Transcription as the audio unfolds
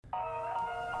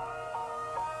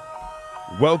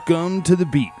Welcome to The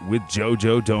Beat with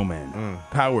JoJo Domann,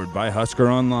 powered by Husker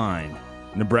Online.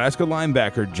 Nebraska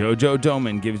linebacker JoJo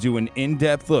Domann gives you an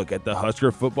in-depth look at the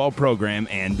Husker football program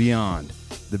and beyond.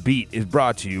 The Beat is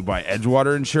brought to you by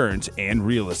Edgewater Insurance and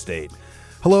Real Estate.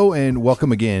 Hello and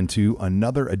welcome again to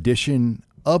another edition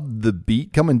of The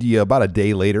Beat, coming to you about a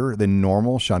day later than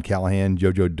normal. Sean Callahan,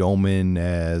 JoJo Domann,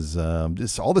 as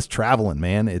just all this traveling,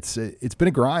 man. It's been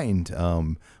a grind.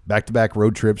 Back-to-back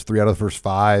road trips, 3 out of the first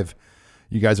 5.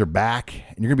 You guys are back,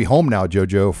 and you're going to be home now,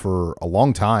 JoJo, for a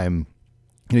long time.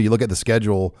 You know, you look at the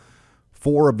schedule,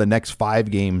 4 of the next 5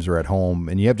 games are at home,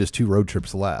 and you have just 2 road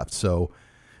trips left. So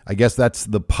I guess that's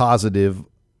the positive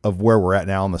of where we're at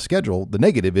now on the schedule. The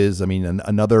negative is, I mean,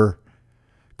 another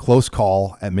close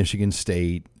call at Michigan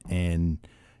State, and,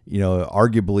 you know,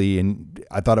 arguably, and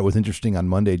I thought it was interesting on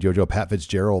Monday, JoJo, Pat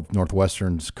Fitzgerald,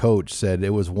 Northwestern's coach, said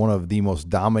it was one of the most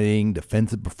dominating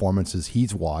defensive performances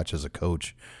he's watched as a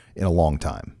coach in a long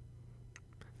time.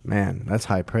 Man, that's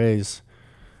high praise.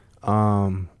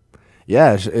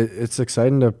 Yeah, it's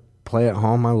exciting to play at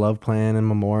home. I love playing in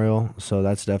Memorial, so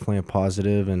that's definitely a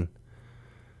positive. And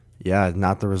yeah,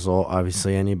 not the result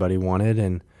obviously anybody wanted,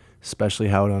 and especially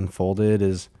how it unfolded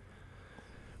is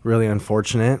really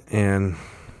unfortunate. And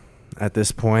at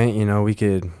this point, you know, we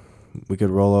could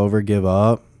roll over, give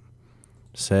up,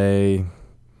 say,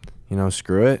 you know,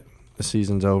 screw it, the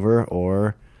season's over,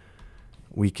 or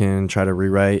we can try to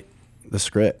rewrite the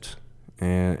script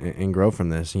and grow from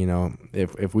this. You know,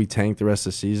 if we tank the rest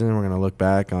of the season, we're going to look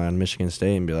back on Michigan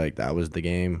State and be like, that was the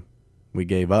game we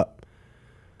gave up.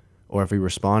 Or if we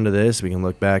respond to this, we can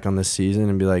look back on this season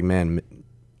and be like, man,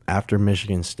 after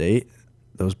Michigan State,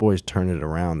 those boys turned it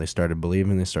around. They started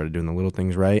believing, they started doing the little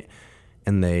things right,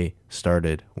 and they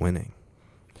started winning.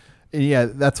 Yeah,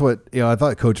 that's what, you know, I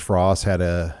thought Coach Frost had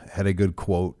a good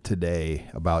quote today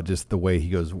about just the way he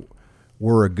goes,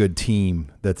 we're a good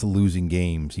team that's losing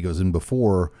games. He goes, and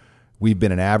before, we've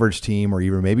been an average team or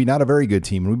even maybe not a very good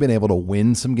team, and we've been able to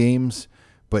win some games,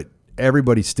 but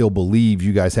everybody still believes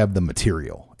you guys have the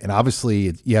material. And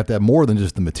obviously, you have to have more than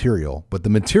just the material, but the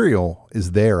material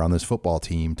is there on this football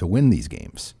team to win these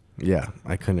games. Yeah,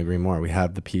 I couldn't agree more. We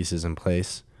have the pieces in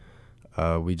place.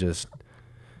 We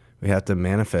have to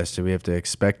manifest it. We have to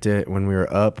expect it when we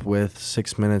were up with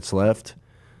 6 minutes left.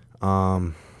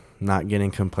 Not getting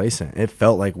complacent. It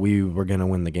felt like we were going to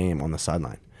win the game on the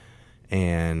sideline.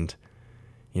 And,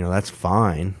 you know, that's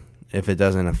fine if it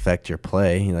doesn't affect your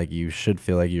play. Like, you should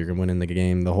feel like you're winning the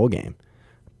game the whole game.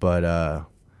 But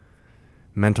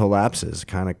mental lapses,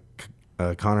 kind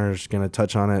of, Connor's going to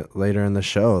touch on it later in the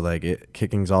show. Like,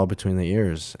 kicking's all between the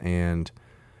ears. And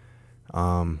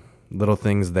little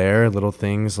things there, little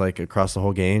things like across the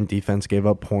whole game. Defense gave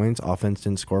up points, offense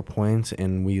didn't score points,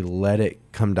 and we let it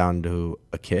come down to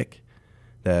a kick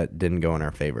that didn't go in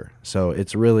our favor. So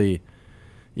it's really,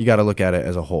 you got to look at it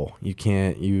as a whole. You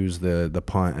can't use the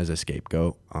punt as a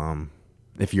scapegoat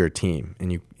if you're a team and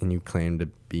you claim to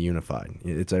be unified.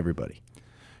 It's everybody.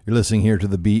 You're listening here to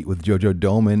The Beat with JoJo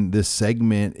Domann. This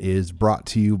segment is brought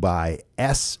to you by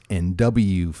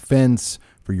S&W Fence.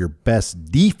 For your best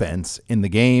defense in the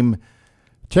game,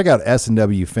 check out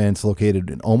S&W Fence, located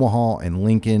in Omaha and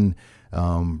Lincoln,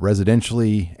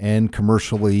 residentially and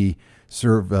commercially,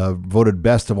 voted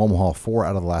best of Omaha 4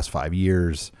 out of the last 5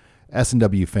 years.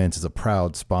 S&W Fence is a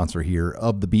proud sponsor here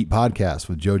of the Beat podcast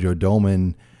with JoJo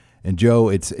Domann. And Joe,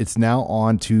 it's now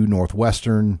on to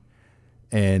Northwestern.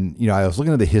 And, you know, I was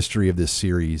looking at the history of this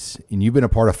series, and you've been a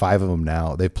part of 5 of them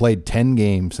now. They've played 10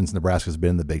 games since Nebraska's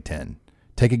been in the Big Ten.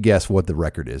 Take a guess what the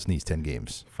record is in these 10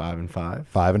 games. 5-5.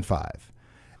 5-5.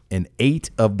 And 8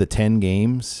 of the 10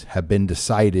 games have been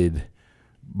decided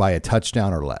by a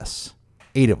touchdown or less.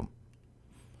 8 of them.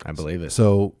 I believe it.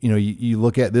 So, you know, you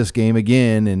look at this game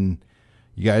again, and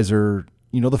you guys are,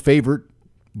 you know, the favorite,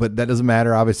 but that doesn't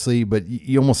matter, obviously. But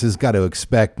you almost just got to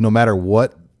expect, no matter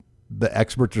what the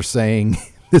experts are saying,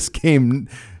 this game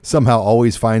somehow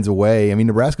always finds a way. I mean,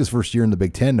 Nebraska's first year in the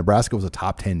Big Ten, Nebraska was a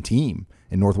top 10 team.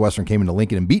 And Northwestern came into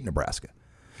Lincoln and beat Nebraska.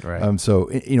 Right. So,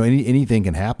 you know, anything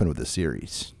can happen with this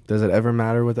series. Does it ever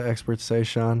matter what the experts say,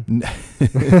 Sean?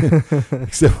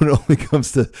 Except when it only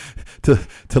comes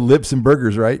to lips and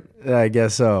burgers, right? I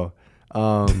guess so.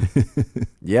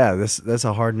 Yeah, that's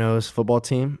a hard-nosed football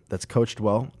team that's coached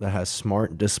well, that has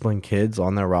smart, disciplined kids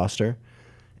on their roster,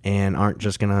 and aren't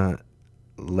just going to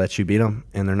let you beat them,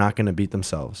 and they're not going to beat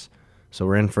themselves. So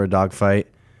we're in for a dogfight.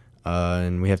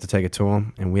 And we have to take it to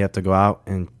them, and we have to go out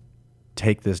and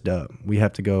take this dub. We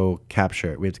have to go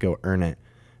capture it. We have to go earn it.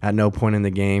 At no point in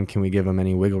the game can we give them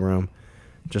any wiggle room,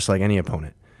 just like any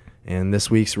opponent. And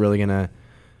this week's really going to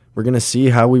we're going to see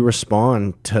how we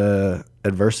respond to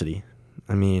adversity.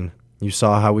 I mean, you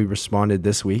saw how we responded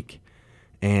this week,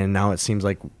 and now it seems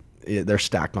like they're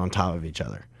stacked on top of each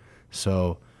other.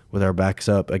 So with our backs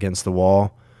up against the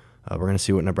wall, we're going to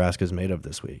see what Nebraska's made of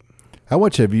this week. How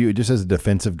much have you, just as a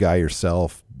defensive guy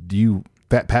yourself,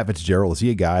 Pat Fitzgerald, is he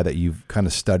a guy that you've kind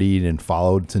of studied and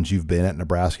followed since you've been at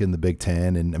Nebraska in the Big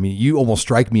Ten? And I mean, you almost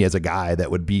strike me as a guy that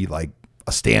would be like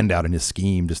a standout in his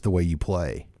scheme, just the way you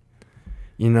play.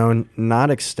 You know,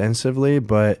 not extensively,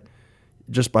 but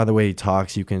just by the way he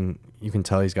talks, you can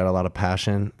tell he's got a lot of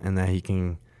passion and that he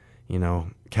can, you know,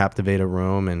 captivate a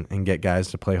room and get guys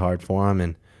to play hard for him.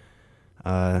 And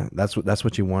that's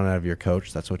what you want out of your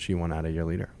coach. That's what you want out of your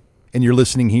leader. And you're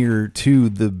listening here to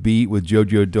The Beat with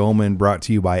JoJo Domann, brought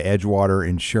to you by Edgewater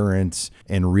Insurance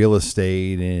and Real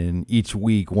Estate. And each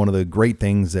week, one of the great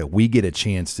things that we get a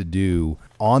chance to do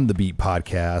on The Beat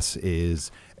podcast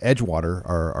is Edgewater,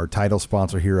 our title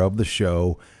sponsor here of the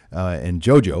show, and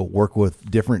JoJo work with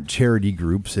different charity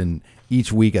groups. And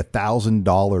each week,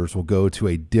 $1,000 will go to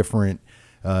a different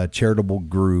charitable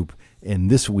group.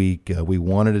 And this week, we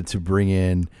wanted to bring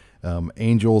in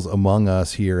Angels Among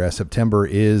Us here, as September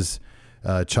is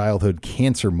Childhood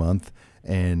Cancer Month,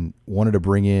 and wanted to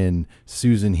bring in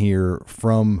Susan here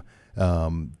from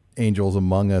Angels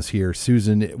Among Us here.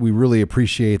 Susan, we really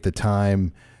appreciate the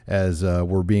time, as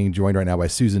we're being joined right now by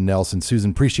Susan Nelson. Susan,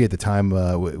 appreciate the time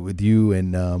with you,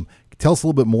 and tell us a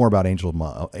little bit more about Angels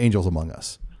Among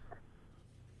Us.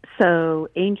 So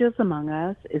Angels Among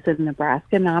Us is a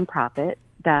Nebraska nonprofit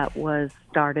that was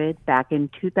started back in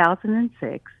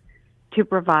 2006 to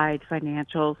provide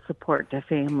financial support to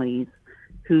families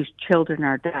whose children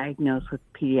are diagnosed with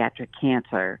pediatric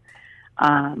cancer.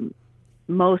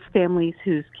 Most families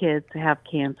whose kids have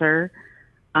cancer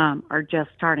are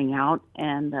just starting out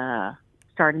and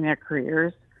starting their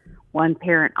careers. One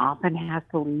parent often has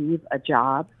to leave a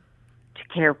job to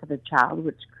care for the child,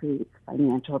 which creates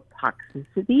financial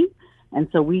toxicity. And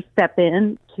so we step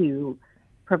in to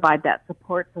provide that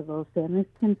support so those families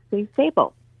can stay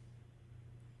stable.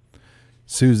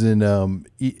 Susan,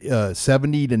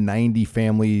 70 to 90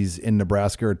 families in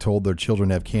Nebraska are told their children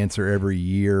have cancer every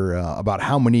year. About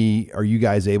how many are you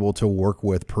guys able to work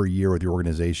with per year with your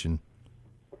organization?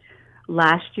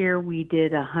 Last year, we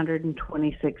did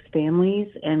 126 families,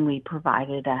 and we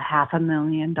provided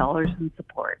 $500,000 in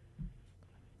support.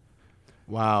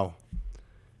 Wow.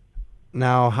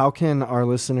 Now, how can our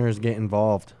listeners get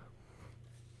involved?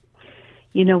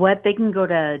 You know what? They can go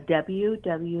to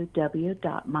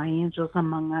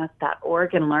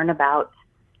www.myangelsamongus.org and learn about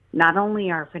not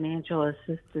only our financial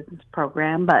assistance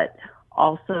program, but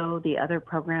also the other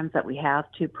programs that we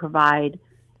have to provide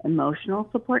emotional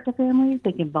support to families.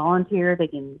 They can volunteer, they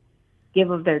can give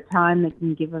of their time, they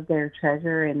can give of their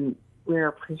treasure, and we're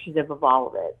appreciative of all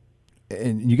of it.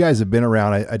 And you guys have been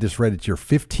around. I just read it's your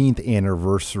 15th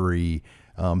anniversary.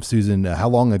 Susan, how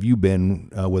long have you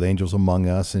been with Angels Among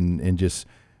Us, and just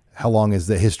how long has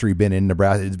the history been in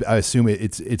Nebraska? I assume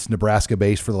it's Nebraska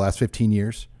based for the last 15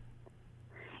 years.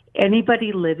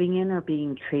 Anybody living in or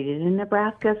being treated in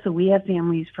Nebraska. So we have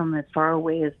families from as far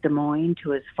away as Des Moines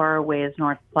to as far away as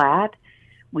North Platte.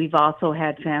 We've also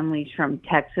had families from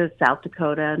Texas, South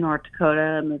Dakota, North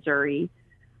Dakota, Missouri,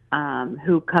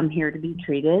 who come here to be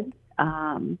treated.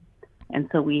 And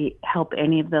so we help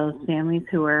any of those families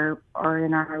who are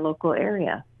in our local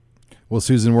area. Well,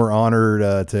 Susan, we're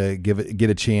honored to get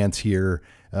a chance here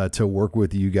to work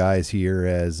with you guys here,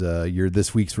 as you're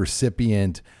this week's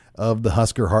recipient of the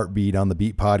Husker Heartbeat on the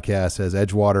Beat podcast, as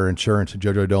Edgewater Insurance and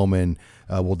JoJo Domann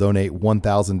will donate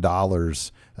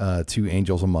 $1,000 to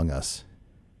Angels Among Us.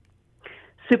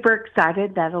 Super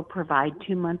excited. That'll provide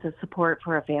 2 months of support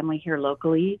for a family here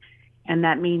locally. And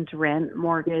that means rent,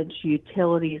 mortgage,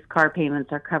 utilities, car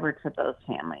payments are covered for those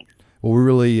families. Well, we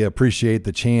really appreciate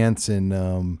the chance,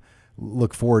 and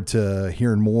look forward to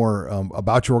hearing more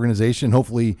about your organization.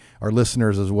 Hopefully our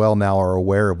listeners as well now are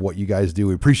aware of what you guys do.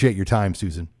 We appreciate your time,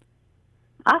 Susan.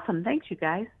 Awesome. Thanks, you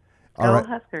guys. Go All right.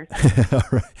 Huskers. All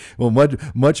right. Well,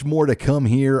 much more to come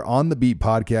here on the Beat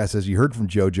podcast. As you heard from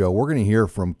JoJo, we're going to hear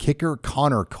from kicker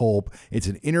Connor Culp. It's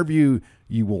an interview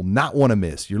you will not want to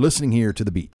miss. You're listening here to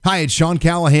The Beat. Hi, it's Sean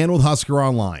Callahan with Husker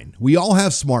Online. We all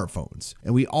have smartphones,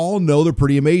 and we all know they're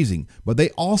pretty amazing, but they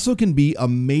also can be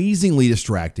amazingly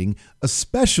distracting,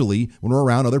 especially when we're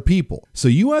around other people. So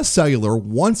US Cellular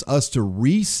wants us to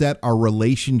reset our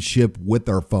relationship with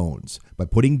our phones by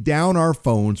putting down our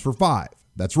phones for $5.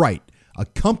 That's right. A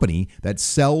company that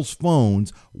sells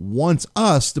phones wants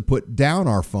us to put down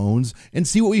our phones and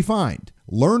see what we find.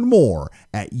 Learn more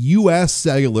at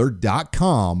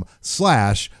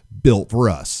uscellular.com/built for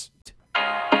us.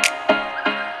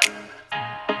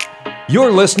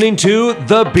 You're listening to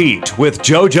The Beat with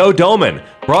JoJo Domann,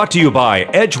 brought to you by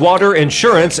Edgewater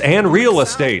Insurance and Real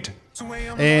Estate.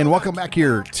 And welcome back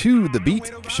here to The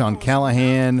Beat. Sean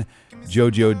Callahan,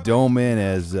 JoJo Domann.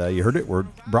 As you heard it, we're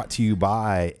brought to you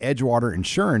by Edgewater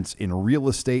Insurance and Real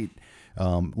Estate,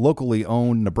 locally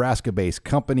owned, Nebraska-based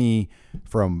company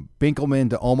from Binkelman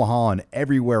to Omaha and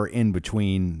everywhere in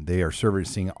between. They are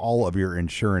servicing all of your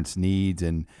insurance needs.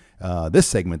 And this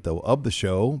segment, though, of the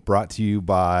show brought to you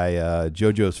by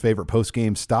JoJo's favorite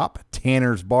post-game stop,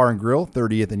 Tanner's Bar and Grill,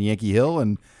 30th and Yankee Hill.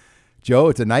 And Joe,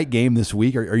 it's a night game this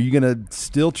week. Are you going to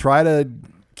still try to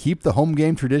keep the home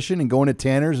game tradition and going to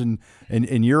Tanner's? And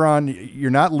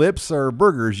you're not lips or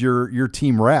burgers, you're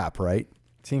team wrap, right?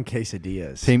 Team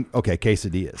quesadillas.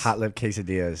 Quesadillas. Hot lip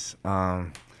quesadillas.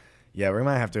 Yeah, we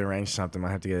might have to arrange something.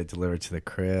 Might have to get it delivered to the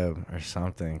crib or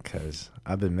something because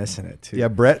I've been missing it too. Yeah,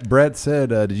 Brett said,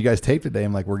 "Did you guys tape today?"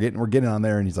 I'm like, "We're getting on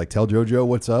there," and he's like, "Tell JoJo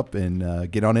what's up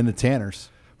and get on into Tanner's."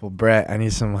 Well, Brett, I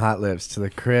need some hot lips to the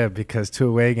crib because 2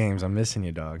 away games. I'm missing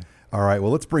you, dog. All right,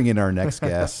 well, let's bring in our next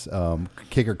guest,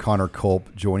 kicker Connor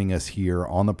Culp, joining us here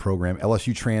on the program.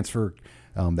 LSU transfer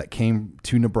that came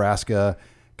to Nebraska.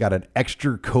 Got an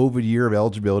extra COVID year of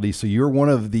eligibility. So you're one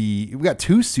of we got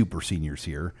 2 super seniors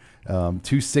here, 2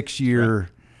 6-year. Right.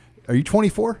 Are you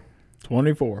 24?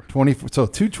 24. 24. So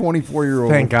 2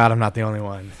 24-year-olds. Thank God I'm not the only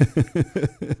one.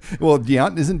 Well,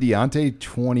 isn't Deontay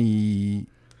 20?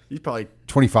 He's probably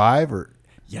 25 or?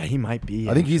 Yeah, he might be.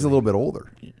 I think he's a little bit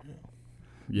older.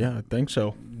 Yeah, I think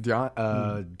so.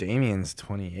 Damien's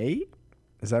 28.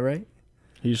 Is that right?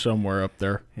 He's somewhere up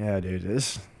there. Yeah, dude.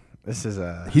 This is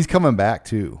he's coming back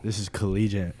too. This is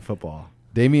collegiate football.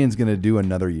 Damien's going to do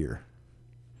another year.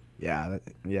 Yeah,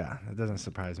 that doesn't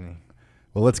surprise me.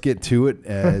 Well, let's get to it.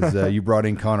 As you brought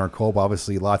in Connor Culp,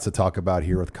 obviously lots to talk about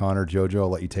here with Connor. JoJo, I'll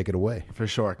let you take it away. For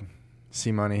sure.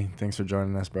 C-Money, thanks for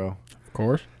joining us, bro. Of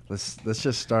course. Let's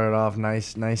just start it off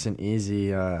nice and easy.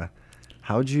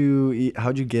 How'd you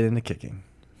get into kicking?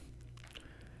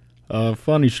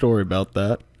 Funny story about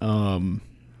that.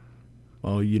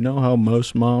 Well, you know how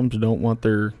most moms don't want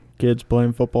their kids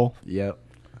playing football? Yep.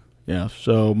 Yeah,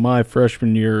 so my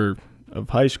freshman year of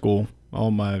high school, all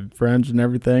my friends and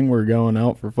everything were going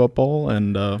out for football,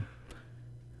 and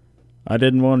I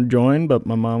didn't want to join, but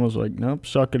my mom was like, nope,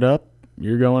 suck it up.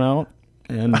 You're going out.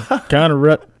 And kind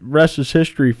of rest is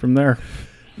history from there.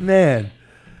 Man.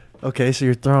 Okay, so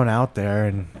you're thrown out there,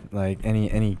 and like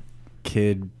any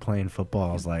kid playing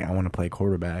football is like, I want to play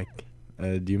quarterback.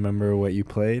 Do you remember what you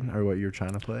played or what you were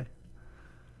trying to play?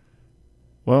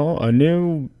 Well, I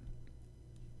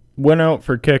went out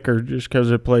for kicker just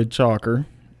because I played soccer.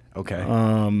 Okay.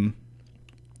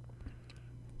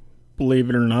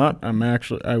 Believe it or not,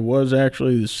 I was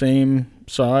actually the same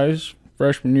size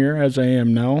freshman year as I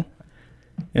am now.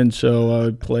 And so I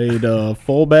played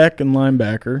fullback and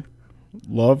linebacker.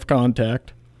 Loved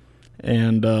contact.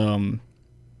 And,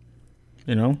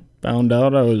 found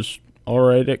out I was all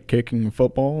right at kicking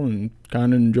football and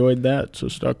kind of enjoyed that, so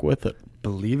stuck with it.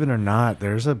 Believe it or not,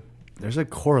 there's a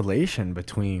correlation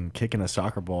between kicking a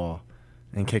soccer ball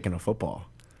and kicking a football.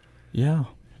 Yeah.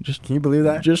 Can you believe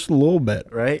that? Just a little bit.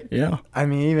 Right? Yeah. I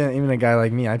mean, even a guy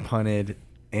like me, I punted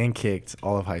and kicked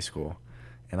all of high school,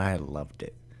 and I loved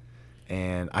it.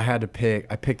 And I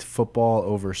picked football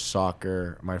over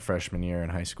soccer my freshman year in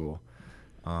high school.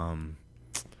 When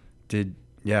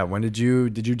did you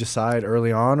decide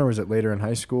early on, or was it later in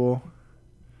high school?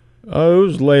 It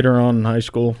was later on in high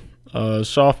school.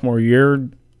 Sophomore year,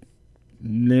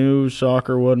 knew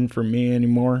soccer wasn't for me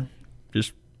anymore.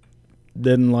 Just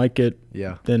didn't like it.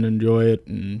 Yeah. Didn't enjoy it,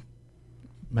 and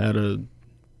had a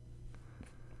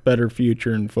better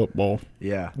future in football.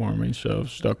 Yeah. For me, so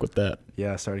stuck with that.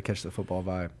 Yeah, started to catch the football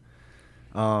vibe.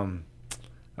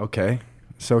 Okay.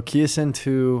 So key us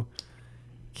into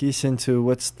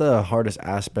what's the hardest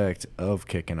aspect of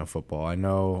kicking a football. I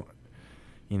know,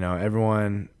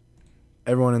 everyone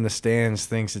in the stands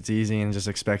thinks it's easy and just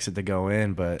expects it to go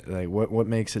in, but like what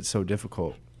makes it so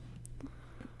difficult?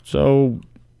 So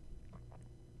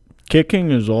kicking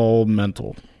is all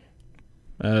mental,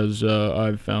 as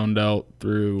I've found out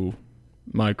through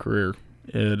my career.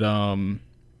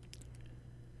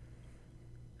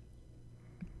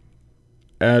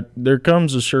 There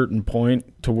comes a certain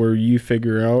point to where you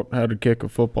figure out how to kick a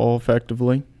football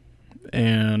effectively,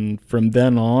 and from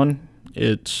then on,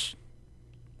 it's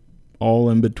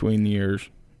all in between the ears.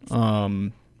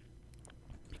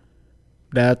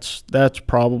 That's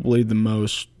probably the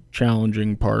most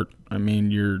challenging part. I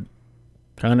mean, you're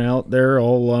kind of out there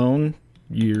all alone.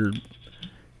 You're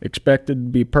expected to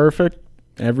be perfect.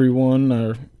 Everyone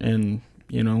and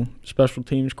special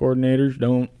teams coordinators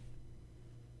don't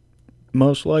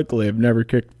most likely have never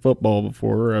kicked football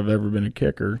before or have ever been a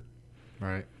kicker.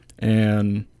 Right.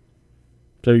 And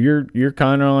so you're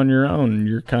kind of on your own.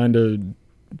 You're kind of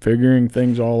figuring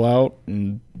things all out,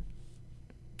 and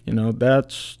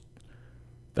that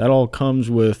all comes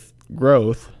with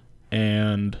growth.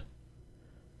 And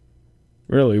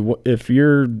really, if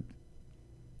you're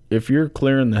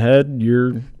clear in the head,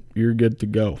 you're good to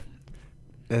go.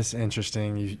 It's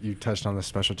interesting. You touched on the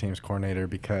special teams coordinator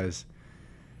because,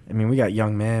 I mean, we got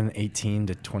young men, 18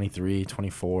 to 23,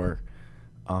 24,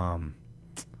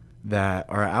 that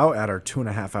are out at our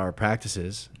 2.5-hour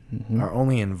practices, are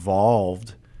only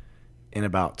involved in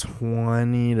about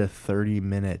 20 to 30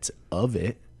 minutes of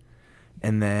it,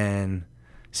 and then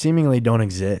seemingly don't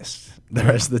exist the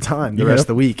rest of the time, the rest of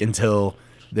the week, until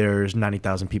there's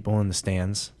 90,000 people in the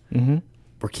stands. Mm-hmm.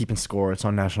 We're keeping score. It's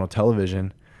on national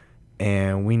television,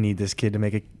 and we need this kid to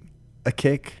make a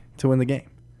kick to win the game.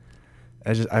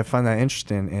 I find that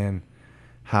interesting in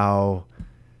how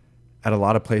at a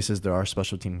lot of places there are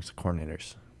special teams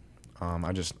coordinators.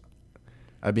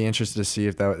 I'd be interested to see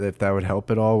if that would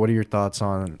help at all. What are your thoughts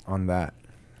on that?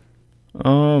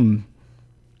 I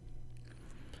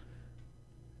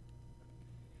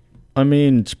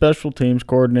mean, special teams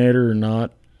coordinator or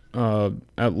not,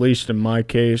 at least in my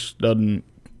case, doesn't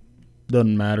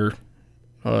matter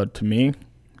to me.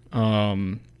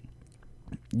 Again,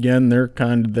 they're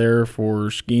kind of there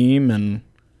for scheme and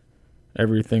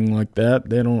everything like that.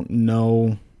 They don't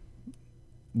know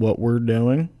what we're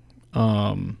doing.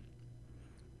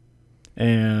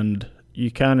 And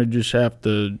you kind of just have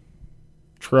to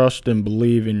trust and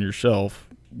believe in yourself.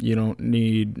 You don't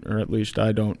need, or at least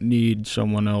I don't need,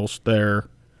 someone else there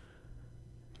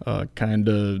kind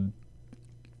of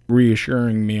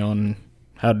reassuring me on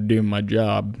how to do my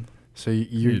job. So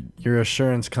your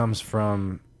assurance comes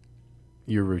from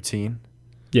your routine?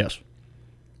 Yes.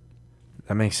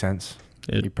 That makes sense.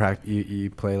 You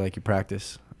play like you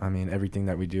practice. I mean, everything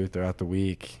that we do throughout the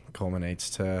week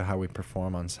culminates to how we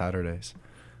perform on Saturdays.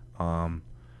 Just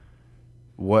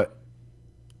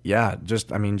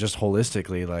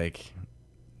holistically, like,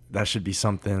 that should be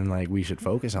something like we should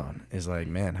focus on, is like,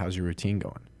 man, how's your routine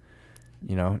going?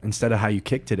 Instead of how you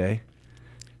kick today,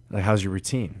 like, how's your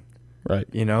routine? Right.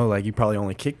 Like, you probably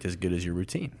only kicked as good as your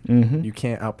routine. Mm-hmm. You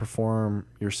can't outperform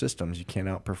your systems. You can't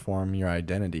outperform your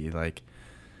identity. Like,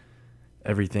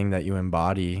 everything that you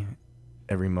embody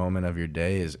every moment of your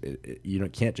day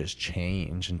can't just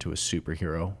change into a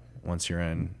superhero once you're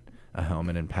in a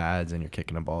helmet and pads and you're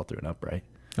kicking a ball through an upright.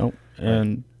 Oh,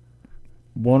 and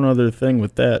one other thing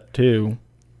with that too,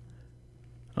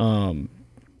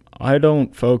 I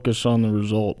don't focus on the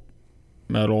result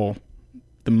at all.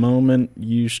 The moment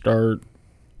you start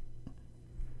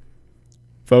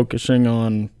focusing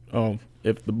on,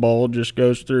 if the ball just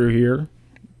goes through here,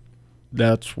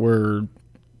 that's where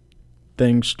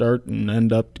things start and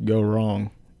end up to go wrong.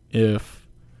 If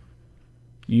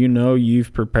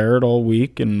you've prepared all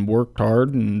week and worked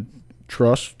hard and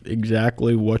trust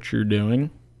exactly what you're doing,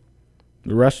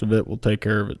 the rest of it will take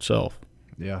care of itself.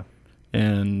 Yeah.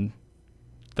 And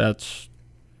that's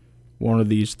one of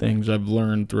these things I've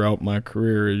learned throughout my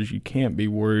career, is you can't be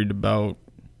worried about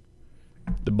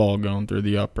the ball going through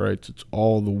the uprights. It's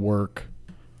all the work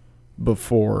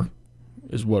before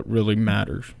is what really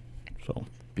matters. So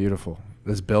beautiful.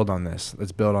 Let's build on this.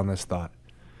 Let's build on this thought.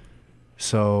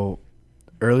 So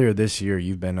earlier this year,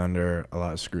 you've been under a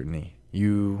lot of scrutiny.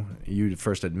 You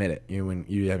first admit it.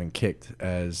 You haven't kicked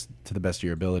as to the best of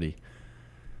your ability.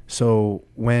 So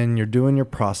when you're doing your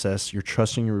process, you're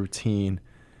trusting your routine,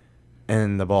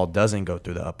 and the ball doesn't go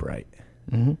through the upright,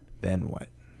 then what?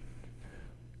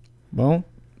 Well,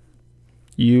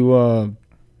 you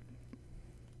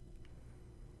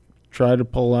try to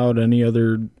pull out any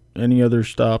other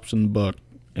stops in the book,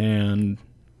 and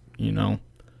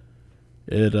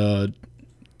it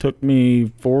took me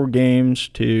 4 games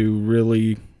to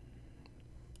really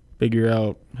figure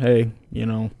out, hey,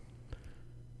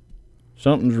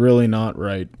 something's really not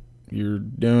right. You're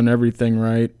doing everything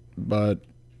right, but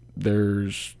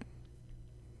there's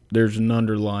an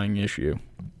underlying issue.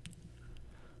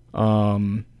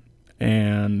 And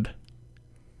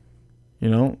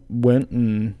went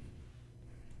and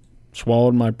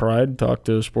swallowed my pride, talked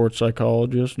to a sports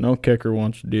psychologist. No kicker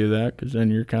wants to do that, because then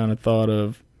you're kind of thought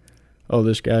of, oh,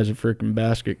 this guy's a freaking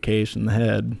basket case in the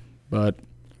head. But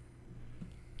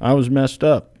I was messed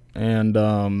up, and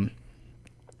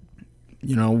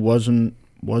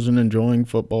wasn't enjoying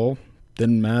football.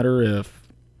 Didn't matter if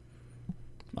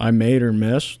I made or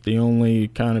missed. The only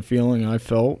kind of feeling I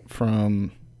felt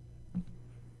from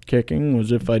kicking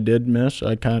was if I did miss,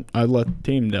 I let the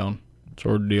team down,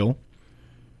 sort of deal.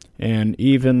 And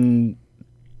even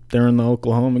during the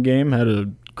Oklahoma game, had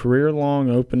a career-long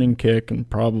opening kick and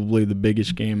probably the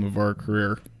biggest game of our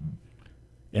career.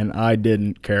 And I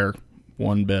didn't care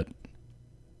one bit.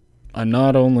 I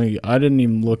didn't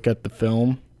even look at the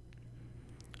film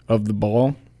of the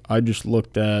ball. I just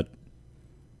looked at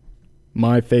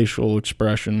my facial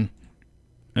expression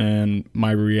and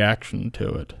my reaction to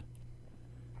it.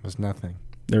 It was nothing.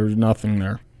 There was nothing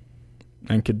there.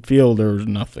 And could feel there was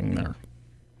nothing there.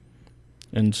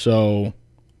 And so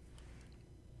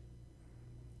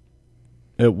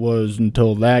it was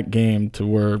until that game to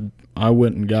where I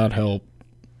went and got help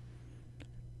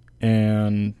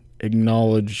and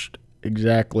acknowledged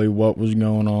exactly what was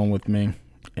going on with me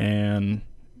and,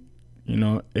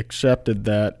 accepted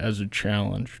that as a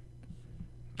challenge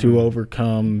to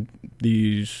overcome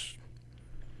these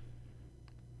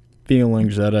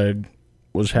feelings that I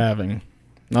was having,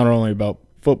 not only about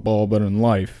football but in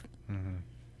life.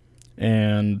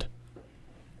 And,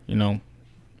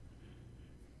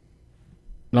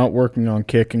 not working on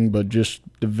kicking, but just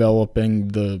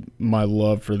developing my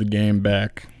love for the game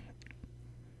back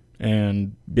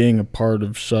and being a part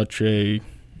of such a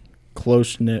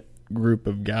close-knit group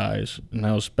of guys and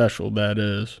how special that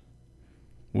is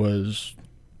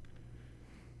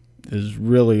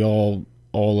really all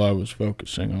I was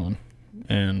focusing on.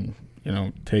 And,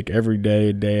 take every day,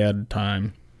 a day at a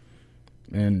time,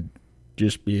 and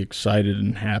just be excited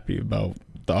and happy about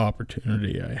the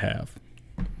opportunity I have.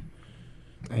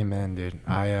 Amen, dude.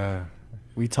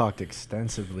 We talked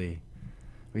extensively.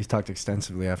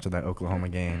 After that Oklahoma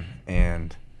game,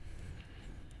 and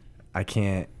I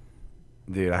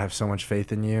have so much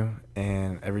faith in you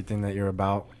and everything that you're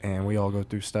about. And we all go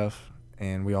through stuff,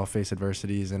 and we all face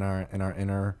adversities in our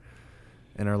inner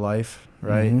life,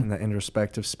 right? In the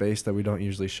introspective space that we don't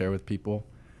usually share with people.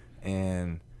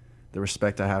 And the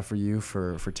respect I have for you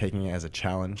for taking it as a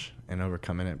challenge and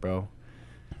overcoming it, bro.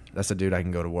 That's a dude I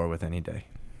can go to war with any day.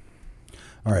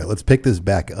 All right, let's pick this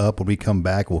back up. When we come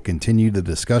back, we'll continue the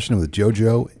discussion with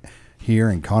JoJo here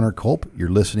and Connor Culp.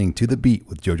 You're listening to The Beat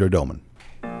with JoJo Domann.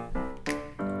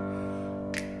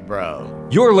 Bro.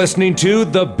 You're listening to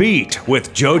The Beat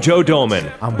with JoJo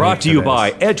Domann, brought to you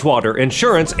by Edgewater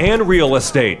Insurance and Real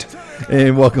Estate.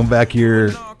 And welcome back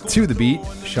here to The Beat.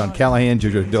 Sean Callahan,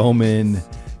 JoJo Domann,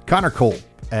 Connor Culp.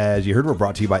 As you heard, we're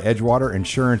brought to you by Edgewater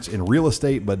Insurance and Real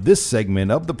Estate, but this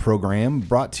segment of the program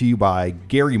brought to you by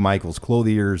Gary Michaels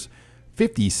Clothiers,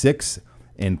 56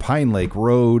 and Pine Lake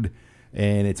Road.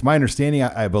 And it's my understanding,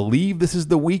 I believe this is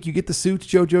the week you get the suits,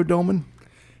 JoJo Domann?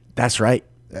 That's right.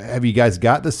 Have you guys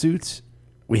got the suits?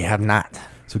 We have not.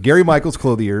 So Gary Michaels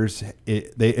Clothiers,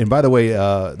 and by the way,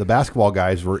 the basketball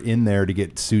guys were in there to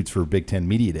get suits for Big Ten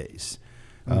Media Days.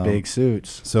 Big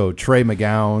suits. So Trey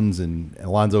McGowns and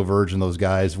Alonzo Verge and those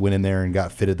guys went in there and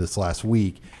got fitted this last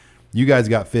week. You guys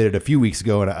got fitted a few weeks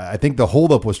ago, and I think the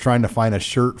holdup was trying to find a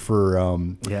shirt for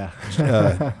Jalen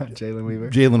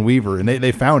Weaver, and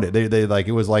they found it. They like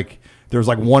it was like there was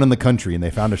like one in the country, and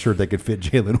they found a shirt that could fit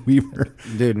Jalen Weaver.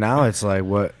 Dude, now it's like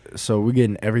what? So we're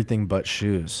getting everything but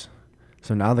shoes.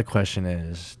 So now the question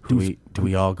is, do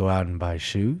we all go out and buy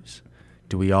shoes?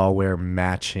 Do we all wear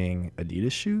matching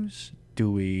Adidas shoes? Do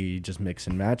we just mix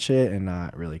and match it and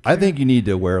not really care? I think you need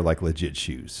to wear like legit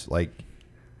shoes. Like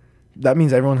that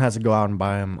means everyone has to go out and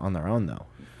buy them on their own, though.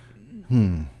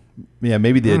 Yeah,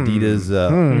 maybe the Adidas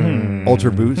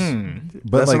Ultra Boost.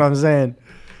 But that's what I'm saying.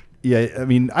 Yeah, I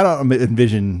mean, I don't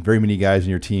envision very many guys in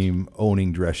your team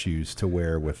owning dress shoes to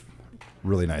wear with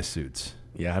really nice suits.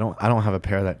 Yeah, I don't have a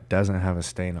pair that doesn't have a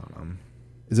stain on them.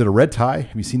 Is it a red tie?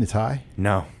 Have you seen the tie?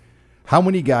 No. How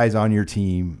many guys on your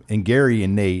team, and Gary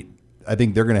and Nate, I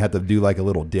think they're going to have to do like a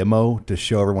little demo to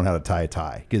show everyone how to tie a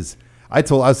tie. Because I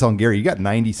was telling Gary, you got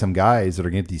 90-some guys that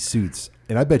are going to get these suits.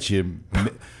 And I bet you,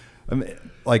 I mean,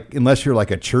 like, unless you're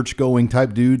like a church-going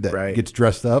type dude that gets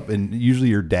dressed up, and usually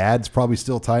your dad's probably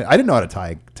still tying. I didn't know how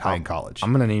to tie in college.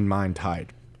 I'm going to need mine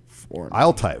tied for me.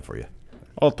 I'll tie it for you.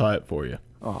 I'll tie it for you.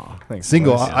 Oh, thanks.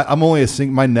 Single. I'm only a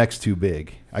single. My neck's too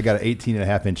big. I got an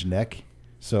 18.5-inch neck,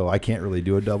 so I can't really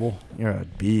do a double. You're a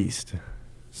beast.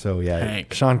 So, yeah.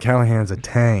 Tank. Sean Callahan's a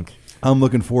tank. I'm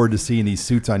looking forward to seeing these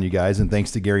suits on you guys, and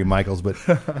thanks to Gary Michaels. But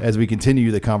as we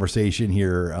continue the conversation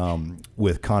here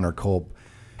with Connor Culp,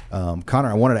 Connor,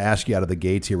 I wanted to ask you out of the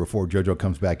gates here before JoJo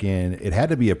comes back in. It had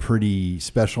to be a pretty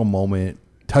special moment,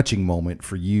 touching moment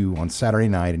for you on Saturday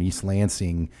night in East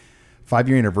Lansing,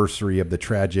 5-year anniversary of the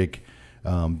tragic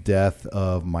death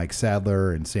of Mike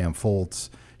Sadler and Sam Foltz.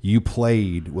 You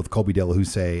played with Colby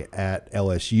Delahousse at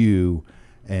LSU.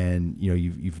 And, you know,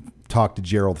 you've talked to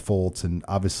Gerald Foltz, and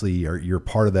obviously you're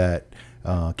part of that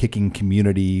kicking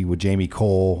community with Jamie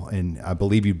Cole, and I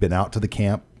believe you've been out to the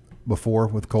camp before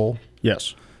with Cole.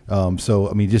 Yes. So,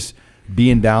 I mean, just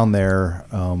being down there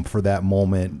for that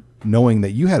moment, knowing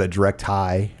that you had a direct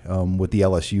tie with the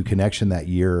LSU connection that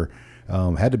year,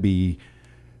 had to be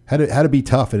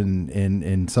tough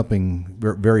and something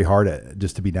very hard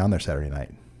just to be down there Saturday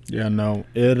night. Yeah, no,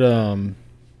 it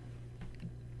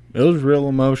was real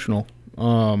emotional.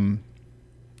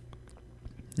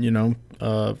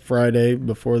 Friday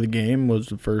before the game was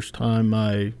the first time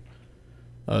I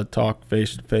talked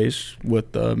face to face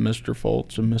with Mr.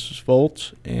 Foltz and Mrs.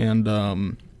 Foltz, and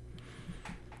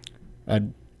I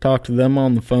talked to them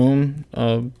on the phone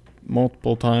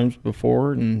multiple times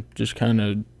before, and just kind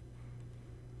of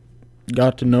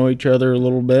got to know each other a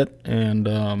little bit,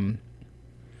 and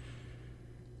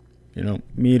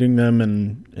meeting them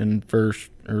in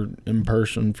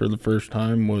person for the first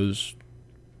time was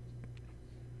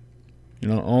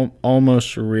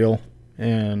almost surreal,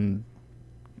 and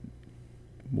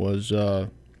was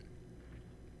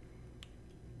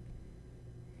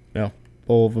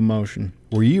full of emotion.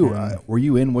 Were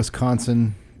you in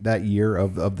Wisconsin that year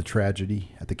of the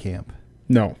tragedy at the camp?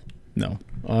 No.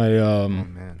 I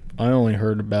only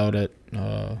heard about it.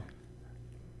 It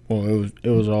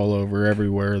was all over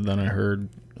everywhere. Then I heard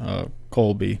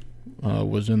Colby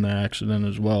was in the accident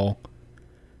as well,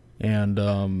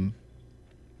 and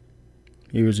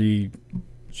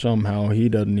somehow he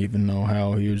doesn't even know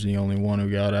how he was the only one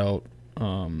who got out.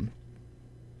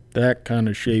 That kind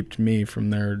of shaped me from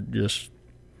there. Just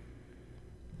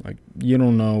like, you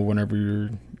don't know whenever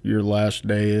your last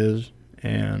day is,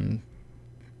 and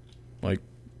like,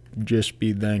 just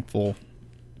be thankful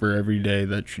for every day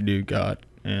that you do got.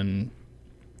 And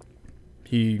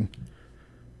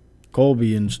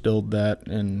Colby instilled that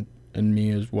in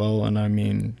me as well, and I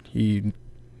mean, he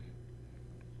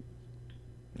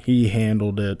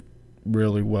handled it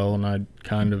really well, and I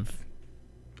kind of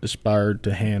aspired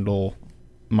to handle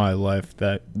my life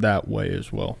that way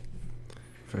as well.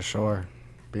 For sure.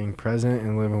 Being present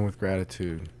and living with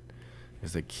gratitude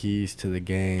is the keys to the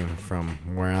game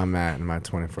from where I'm at in my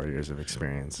 24 years of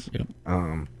experience. Yep.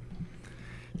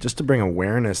 Just to bring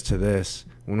awareness to this,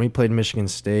 when we played Michigan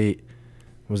State,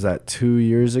 was that 2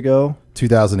 years ago?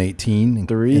 2018.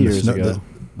 3 years ago.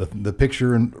 The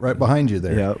picture right behind you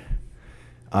there.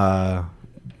 Yep.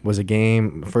 Was a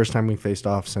game, first time we faced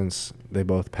off since they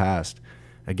both passed,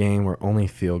 a game where only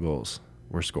field goals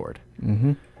were scored.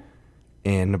 Mm-hmm.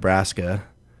 And Nebraska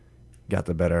got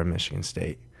the better of Michigan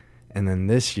State. And then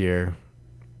this year,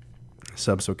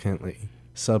 subsequently,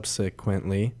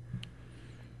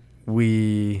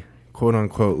 we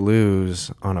quote-unquote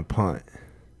lose on a punt.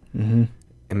 Mm-hmm.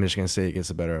 And Michigan State gets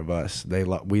the better of us.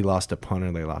 We lost a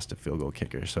punter, they lost a field goal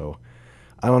kicker. So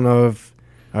I don't know if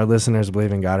our listeners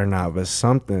believe in God or not, but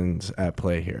something's at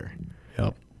play here.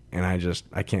 Yep. And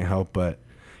I can't help but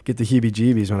get the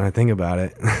heebie-jeebies when I think about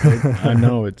it. I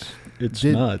know, it's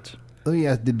nuts. Oh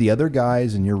yeah, did the other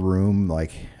guys in your room,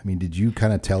 did you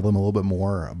kind of tell them a little bit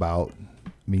more about,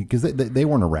 because they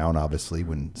weren't around, obviously,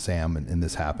 when Sam and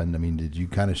this happened. I mean, did you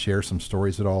kind of share some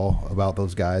stories at all about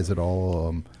those guys at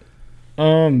all?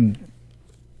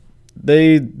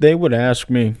 They would ask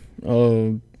me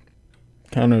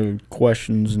kind of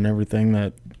questions and everything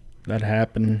that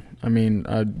happened. I mean,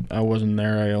 I wasn't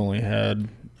there. I only had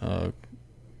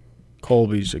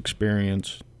Colby's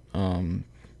experience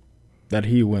that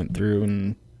he went through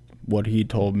and what he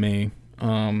told me.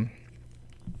 Kind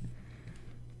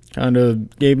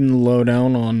of gave him the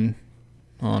lowdown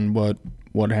on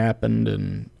what happened,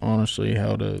 and honestly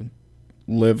how to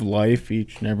live life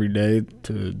each and every day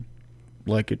to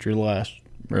like it your last,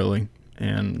 really,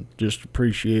 and just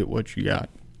appreciate what you got.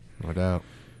 No doubt.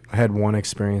 I had one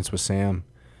experience with Sam,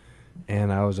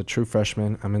 and I was a true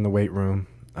freshman. I'm in the weight room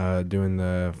doing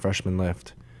the freshman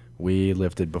lift. We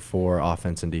lifted before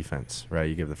offense and defense, right?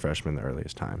 You give the freshmen the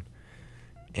earliest time.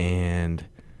 And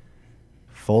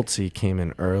Foltzy came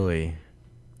in early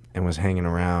and was hanging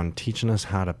around teaching us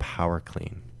how to power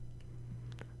clean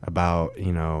about,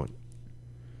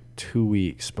 2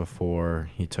 weeks before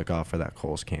he took off for that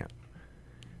Coles camp.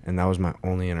 And that was my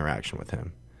only interaction with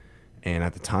him. And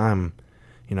at the time,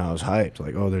 I was hyped.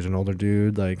 Like, oh, there's an older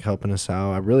dude, helping us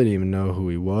out. I really didn't even know who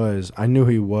he was. I knew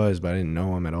who he was, but I didn't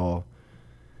know him at all.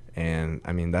 And,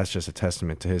 that's just a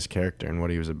testament to his character and what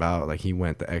he was about. Like, he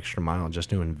went the extra mile just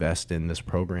to invest in this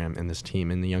program and this team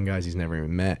and the young guys he's never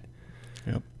even met.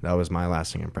 Yep. That was my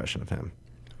lasting impression of him.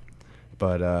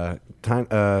 But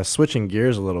switching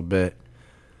gears a little bit,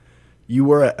 you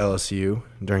were at LSU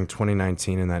during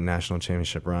 2019 in that national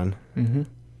championship run. Mm-hmm.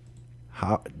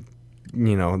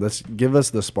 let's give us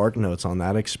the spark notes on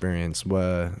that experience.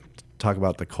 Talk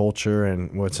about the culture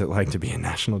and what's it like to be a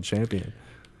national champion.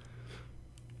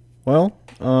 Well,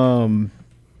 I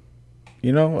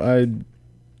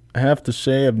have to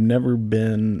say I've never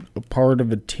been a part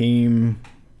of a team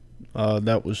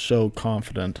that was so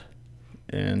confident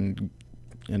and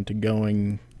into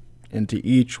going into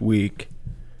each week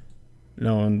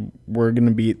knowing we're going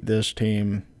to beat this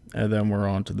team and then we're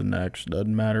on to the next.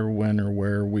 Doesn't matter when or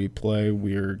where we play,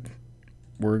 we're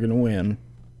going to win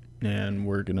and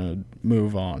we're going to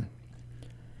move on.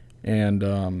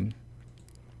 And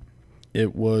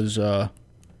it was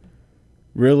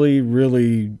really,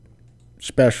 really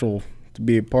special to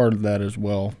be a part of that as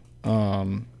well.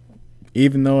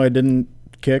 Even though I didn't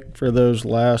kick for those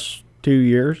last 2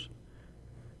 years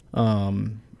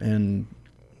and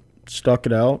stuck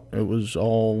it out, it was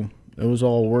all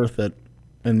worth it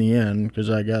in the end because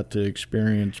I got to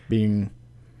experience being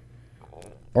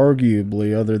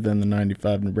arguably, other than the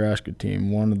 95 Nebraska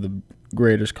team, one of the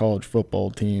greatest college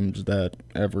football teams that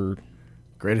ever.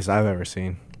 Greatest I've ever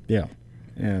seen. Yeah.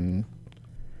 And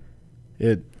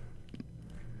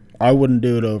I wouldn't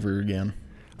do it over again,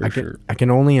 sure. I can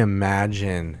only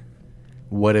imagine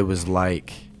what it was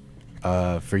like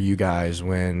for you guys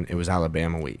when it was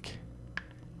Alabama week,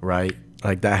 right?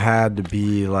 Like that had to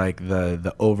be like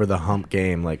the over the hump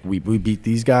game. Like we beat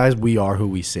these guys, we are who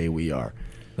we say we are.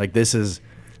 Like this is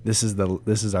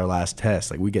our last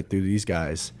test. Like we get through these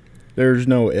guys. There's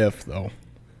no if though.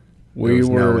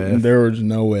 There was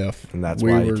no if. And that's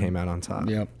why he came out on top.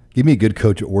 Yep. Give me a good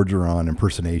Coach Orgeron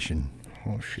impersonation.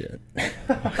 Oh, shit.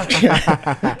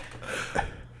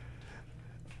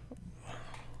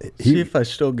 See if I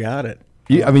still got it.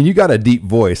 You got a deep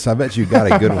voice. I bet you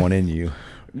got a good one in you.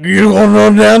 You gonna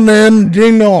run down there and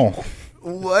ding dong.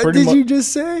 What did you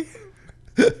just say?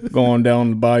 Going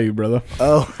down the bayou, brother.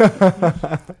 Oh.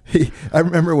 I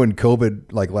remember when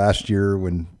COVID, like last year,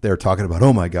 when they were talking about,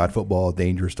 oh my God, football,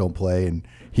 dangerous, don't play. And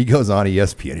he goes on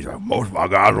ESPN. He's like, most of my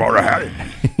guys already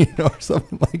had it, or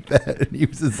something like that. And he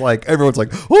was just like, everyone's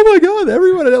like, oh my God,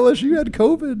 everyone at LSU had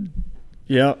COVID.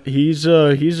 Yeah, he's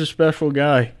a special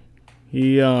guy.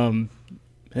 Him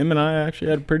and I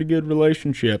actually had a pretty good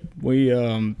relationship. We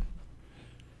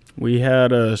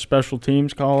had special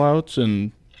teams call-outs,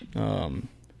 and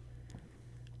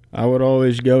I would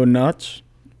always go nuts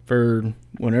for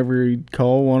whenever he'd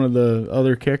call one of the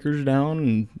other kickers down,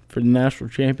 and for the national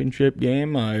championship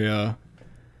game, I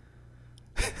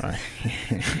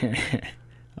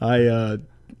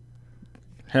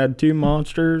had two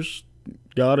monsters,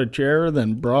 got a chair,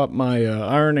 then brought my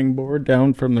ironing board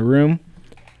down from the room,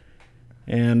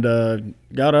 and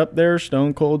got up there,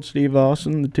 Stone Cold Steve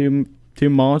Austin, the two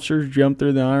monsters jumped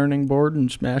through the ironing board and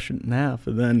smashed it in half.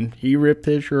 And then he ripped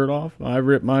his shirt off, I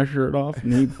ripped my shirt off,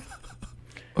 and he...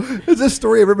 Has this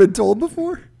story ever been told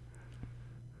before?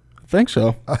 I think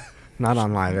so. Not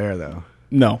on live air, though.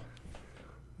 No.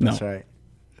 That's right.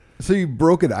 So you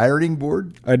broke an ironing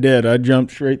board? I did. I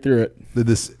jumped straight through it. Did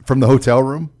this from the hotel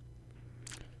room?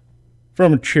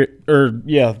 From it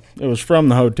was from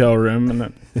the hotel room, and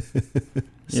it,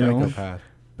 Psychopath.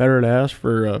 Better to ask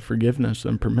for forgiveness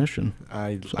than permission.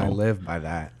 I live by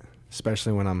that,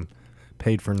 especially when I'm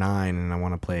paid for 9 and I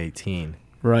want to play 18.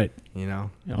 Right. Oh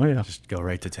yeah. Just go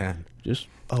right to 10.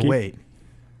 Wait.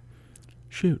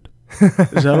 Shoot. Is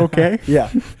that okay? Yeah.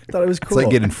 Thought it was cool. It's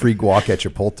like getting free guac at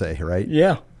Chipotle, right?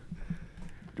 Yeah.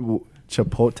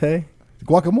 Chipotle?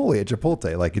 Guacamole at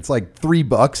Chipotle. Like it's like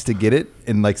 $3 to get it,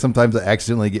 and like sometimes I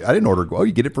accidentally I didn't order. Oh,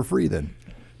 you get it for free then.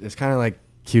 It's kind of like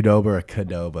Qdoba or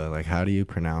Qdoba. Like, how do you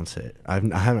pronounce it? I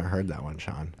haven't heard that one,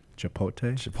 Sean.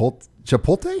 Chipotle?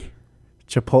 Chipotle?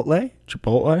 Chipotle?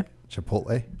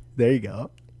 Chipotle. There you go.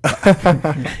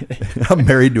 I'm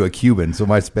married to a Cuban, so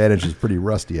my Spanish is pretty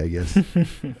rusty, I guess.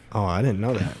 Oh, I didn't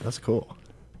know that. That's cool.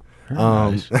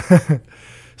 Nice.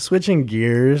 Switching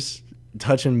gears,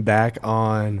 touching back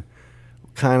on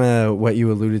kind of what you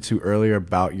alluded to earlier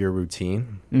about your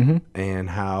routine and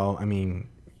how, you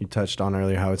touched on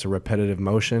earlier how it's a repetitive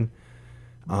motion.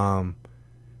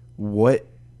 What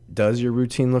does your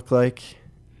routine look like,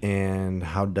 and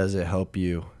how does it help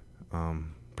you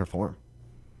perform?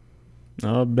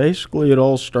 Basically, it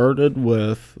all started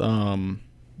with, my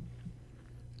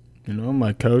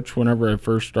coach, whenever I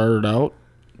first started out,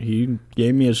 he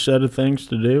gave me a set of things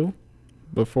to do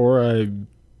before I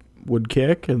would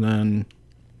kick, and then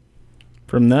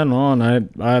from then on, I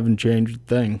haven't changed a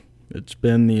thing. It's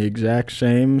been the exact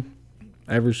same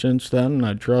ever since then, and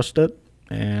I trust it,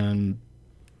 and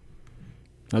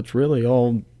that's really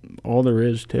all there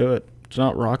is to it. It's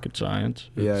not rocket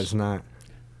science. It's not.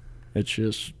 It's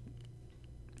just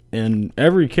And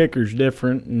every kicker's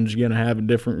different and is going to have a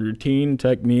different routine,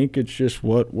 technique. It's just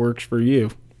what works for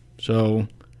you. So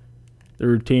the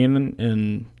routine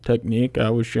and technique I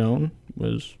was shown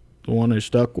was the one I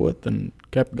stuck with and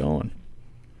kept going.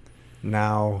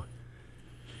 Now,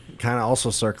 kind of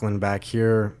also circling back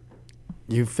here,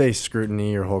 you've faced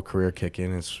scrutiny your whole career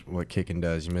kicking. It's what kicking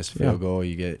does. You miss a field goal,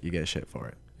 you get shit for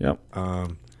it. Yep.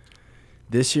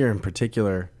 This year in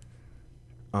particular,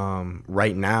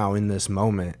 right now in this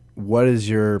moment, what is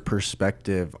your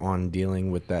perspective on dealing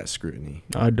with that scrutiny?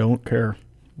 I don't care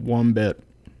one bit.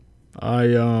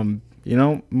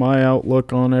 My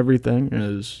outlook on everything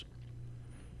is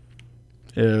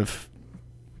if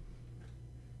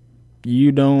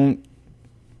you don't,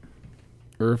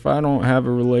 or if I don't have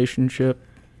a relationship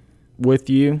with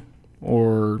you,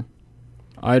 or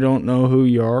I don't know who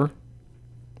you are,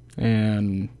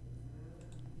 and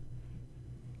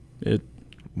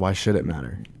why should it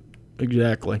matter?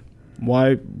 Exactly.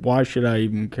 Why should I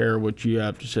even care what you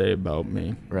have to say about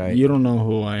me? Right. You don't know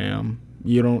who I am.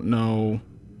 You don't know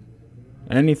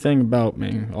anything about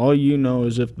me. All you know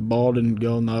is if the ball didn't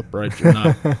go in the uprights or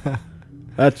not.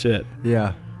 That's it.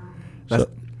 Yeah.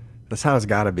 That's how it's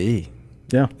got to be.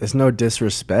 Yeah. It's no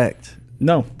disrespect.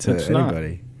 No, to it's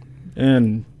anybody. Not.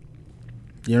 And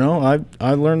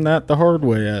I learned that the hard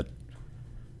way at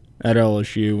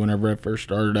LSU whenever I first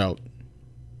started out.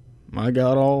 I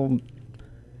got all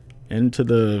into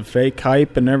the fake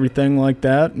hype and everything like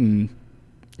that, and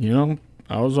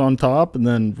I was on top, and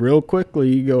then real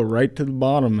quickly you go right to the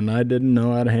bottom, and I didn't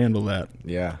know how to handle that.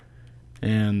 Yeah.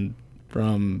 And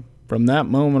from that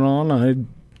moment on,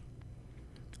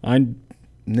 I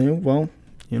knew, well,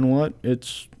 you know what?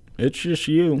 It's just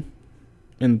you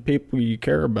and the people you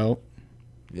care about.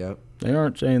 Yep. They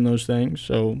aren't saying those things,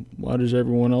 so why does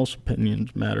everyone else's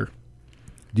opinions matter?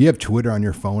 Do you have Twitter on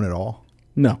your phone at all?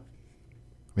 No. I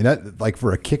mean, that, like,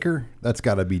 for a kicker, that's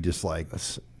got to be just like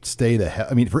stay the hell.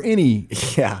 I mean, for any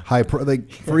high pro,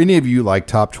 like for any of you like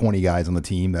top 20 guys on the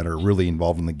team that are really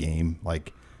involved in the game,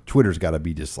 like Twitter's got to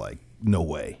be just like no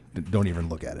way. Don't even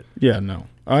look at it. Yeah, no.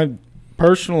 I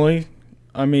personally,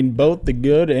 I mean, both the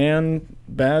good and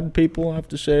bad people have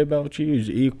to say about you is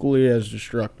equally as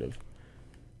destructive.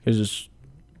 Because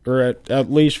or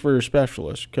at least for a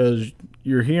specialist, because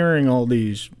you're hearing all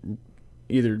these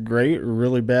either great or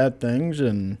really bad things,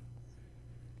 and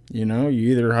you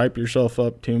either hype yourself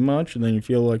up too much and then you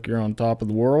feel like you're on top of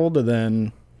the world, and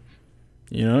then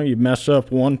you mess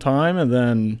up one time and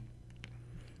then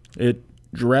it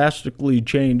drastically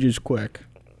changes quick.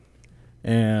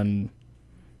 And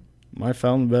I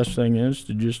found the best thing is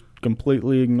to just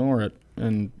completely ignore it.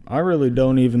 And I really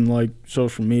don't even like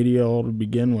social media all to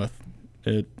begin with.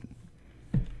 I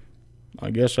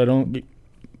guess I don't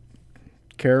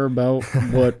care about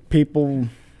what people,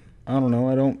 I don't know,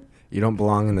 I don't. You don't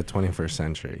belong in the 21st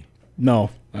century. No,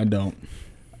 I don't.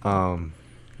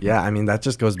 Yeah, I mean, that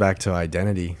just goes back to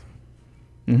identity.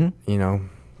 Mm-hmm.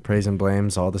 Praise and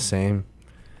blame's all the same.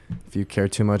 If you care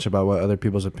too much about what other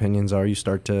people's opinions are, you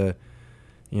start to,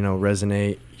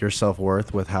 resonate your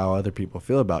self-worth with how other people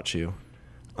feel about you,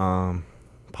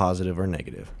 positive or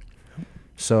negative.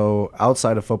 So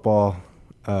outside of football,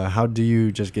 how do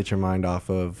you just get your mind off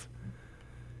of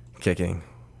kicking?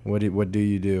 What do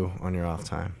you do on your off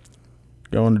time?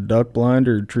 Go on a duck blind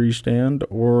or a tree stand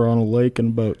or on a lake and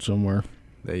a boat somewhere.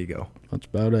 There you go. That's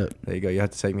about it. There you go. You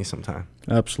have to take me sometime.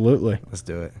 Absolutely. Let's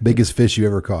do it. Biggest fish you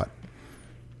ever caught?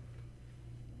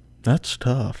 That's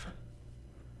tough.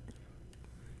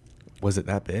 Was it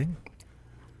that big?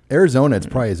 Arizona,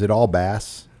 is it all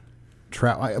bass?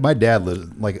 Trout. My dad lives,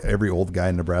 like every old guy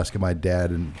in Nebraska, my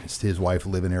dad and his wife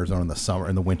live in Arizona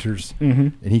in the winters,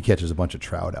 and he catches a bunch of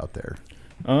trout out there.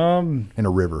 In a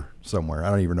river somewhere.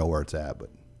 I don't even know where it's at, but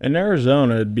in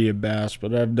Arizona it'd be a bass,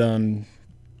 but I've done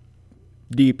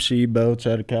deep sea boats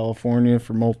out of California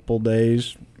for multiple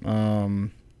days.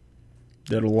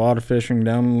 Did a lot of fishing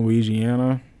down in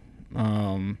Louisiana.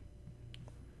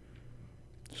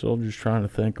 Still just trying to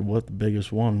think of what the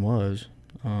biggest one was.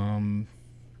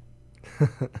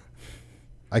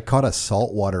 I caught a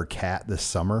saltwater cat this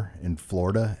summer in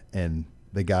Florida, and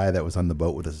the guy that was on the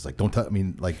boat with us is like, "Don't touch." I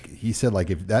mean, like he said, like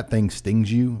if that thing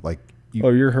stings you, like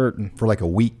you're hurting for like a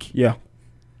week. Yeah,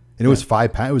 and it was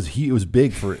 5 pounds. It was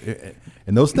big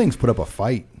and those things put up a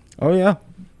fight. Oh yeah,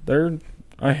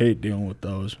 I hate dealing with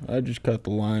those. I just cut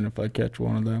the line if I catch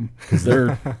one of them because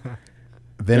they're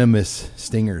venomous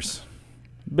stingers.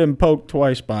 Been poked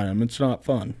twice by them. It's not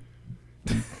fun.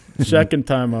 Second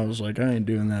time I was like, I ain't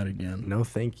doing that again. No,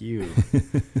 thank you.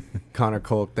 Connor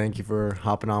Culp, thank you for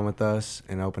hopping on with us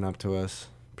and open up to us.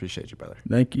 Appreciate you, brother.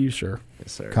 Thank you, sir.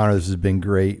 Yes, sir. Connor, this has been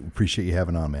great. Appreciate you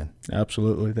having on, man.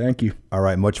 Absolutely. Thank you. All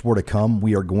right, much more to come.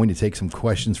 We are going to take some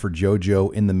questions for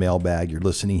JoJo in the mailbag. You're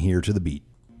listening here to The Beat.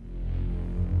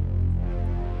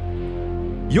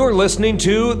 You're listening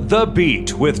to The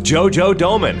Beat with JoJo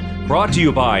Domann, brought to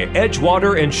you by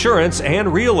Edgewater Insurance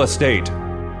and Real Estate.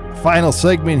 Final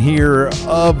segment here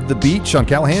of The Beat. Sean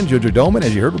Callahan, JoJo Domann,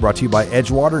 as you heard, we're brought to you by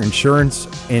Edgewater Insurance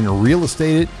and Real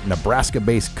Estate,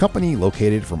 Nebraska-based company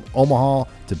located from Omaha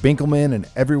to Binkelman and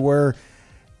everywhere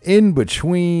in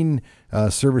between,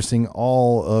 servicing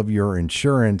all of your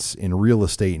insurance and real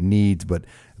estate needs. But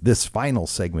this final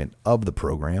segment of the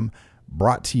program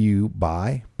brought to you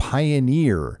by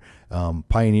Pioneer.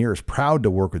 Pioneer is proud to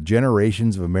work with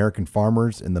generations of American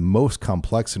farmers in the most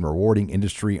complex and rewarding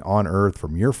industry on earth.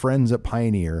 From your friends at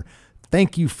Pioneer,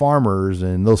 thank you, farmers.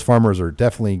 And those farmers are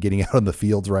definitely getting out in the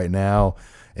fields right now.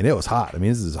 And it was hot. I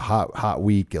mean, this is a hot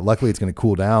week. Luckily, it's going to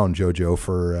cool down, JoJo,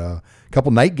 for a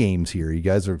couple night games here. You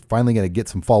guys are finally going to get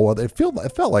some fall weather. It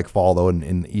felt like fall, though,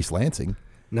 in East Lansing.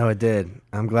 No, it did.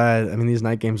 I'm glad. I mean, these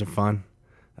night games are fun.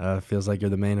 It feels like you're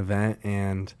the main event,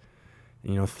 and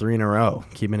 3 in a row,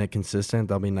 keeping it consistent.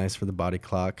 That'll be nice for the body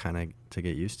clock kind of to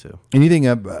get used to. Anything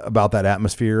about that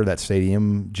atmosphere, that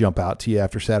stadium, jump out to you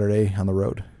after Saturday on the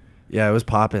road? Yeah, it was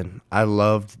popping. I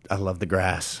loved the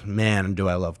grass. Man, do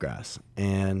I love grass.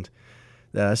 And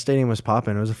the stadium was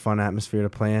popping. It was a fun atmosphere to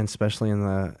play in, especially in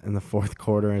the fourth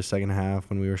quarter and second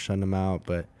half when we were shutting them out.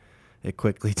 But it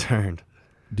quickly turned.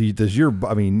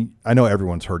 I know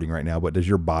everyone's hurting right now, but does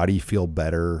your body feel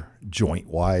better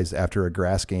joint-wise after a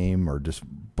grass game, or just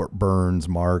burns,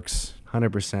 marks?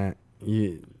 100%.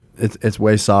 It's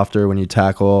way softer when you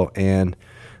tackle, and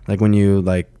like when you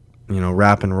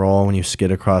wrap and roll, when you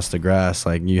skid across the grass,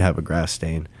 like you have a grass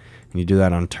stain. And you do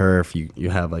that on turf, you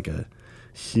have like a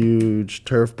huge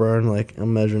turf burn. Like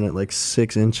I'm measuring it like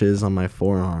 6 inches on my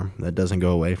forearm that doesn't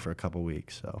go away for a couple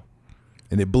weeks. So.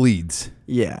 And it bleeds.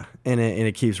 Yeah, and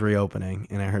it keeps reopening,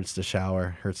 and it hurts to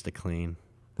shower, hurts to clean.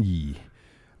 Yeah.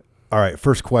 All right,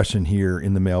 first question here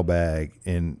in the mailbag.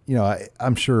 And,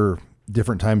 I'm sure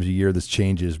different times of year this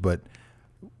changes, but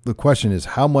the question is,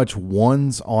 how much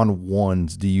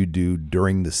ones-on-ones do you do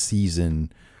during the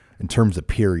season in terms of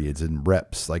periods and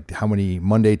reps? Like how many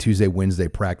Monday, Tuesday, Wednesday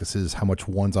practices, how much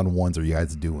ones-on-ones are you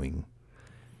guys doing?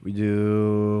 We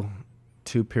do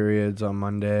 2 periods on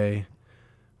Monday.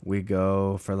 We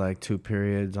go for like 2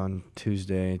 periods on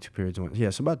Tuesday, 2 periods on Wednesday. Yeah,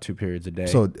 so about 2 periods a day.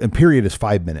 So a period is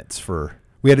 5 minutes for.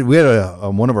 We had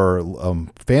one of our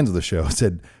fans of the show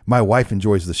said, my wife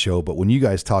enjoys the show, but when you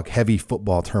guys talk heavy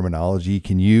football terminology,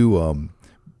 can you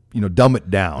dumb it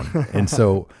down? And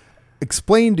so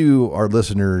explain to our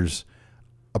listeners,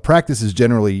 a practice is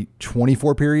generally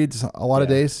 24 periods a lot of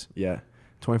days. Yeah,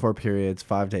 24 periods,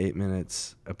 5 to 8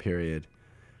 minutes a period.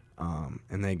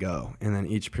 And they go, and then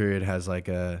each period has like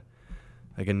a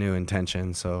new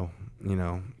intention. So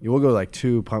you will go like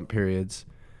 2 pump periods,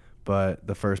 but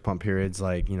the first pump period's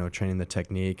like training the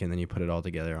technique, and then you put it all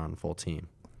together on full team.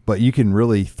 But you can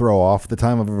really throw off the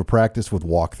time of a practice with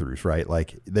walkthroughs, right?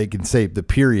 Like they can say the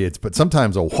periods, but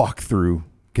sometimes a walkthrough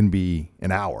can be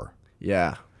an hour.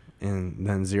 Yeah, and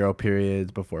then 0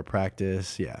 periods before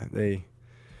practice. Yeah,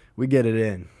 we get it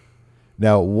in.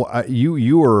 Now,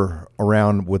 you were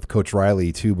around with Coach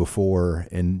Riley, too, before,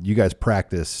 and you guys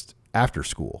practiced after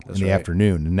school in the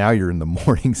afternoon, and now you're in the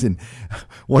mornings. And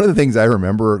one of the things I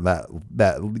remember,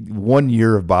 that 1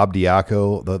 year of Bob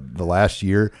Diaco, the last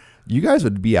year, you guys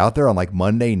would be out there on, like,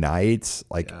 Monday nights.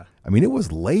 I mean, it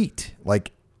was late.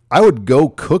 Like, I would go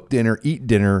cook dinner, eat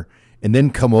dinner, and then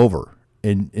come over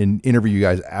and interview you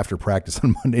guys after practice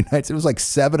on Monday nights. It was like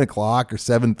 7 o'clock or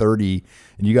 7:30,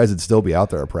 and you guys would still be out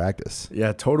there at practice.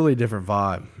 Yeah, totally different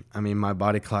vibe. I mean, my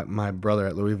body clock, my brother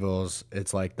at Louisville's,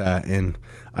 it's like that. And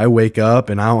I wake up,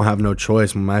 and I don't have no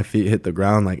choice. When my feet hit the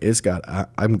ground, like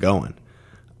I'm going.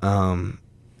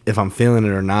 If I'm feeling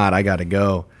it or not, I got to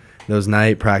go. Those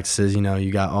night practices,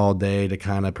 you got all day to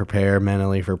kind of prepare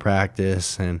mentally for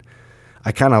practice. And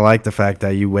I kind of like the fact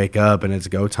that you wake up and it's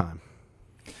go time.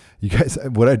 You guys,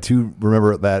 what I do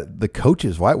remember that the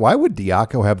coaches, why would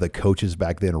Diaco have the coaches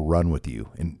back then run with you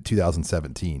in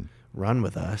 2017? Run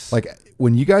with us? Like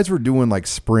when you guys were doing like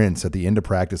sprints at the end of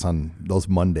practice on those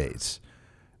Mondays,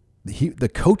 the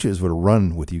coaches would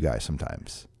run with you guys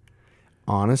sometimes.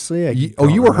 Honestly,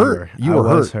 you were hurt. You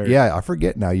were hurt. Yeah, I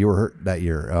forget now. You were hurt that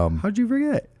year. How'd you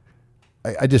forget?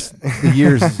 I just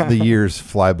the years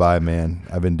fly by, man.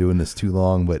 I've been doing this too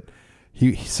long, but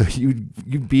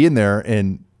you'd be in there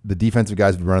and the defensive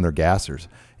guys would run their gassers,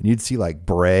 and you'd see like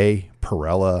Bray,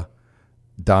 Perella,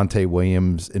 Dante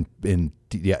Williams, and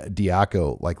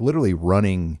Diaco like literally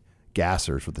running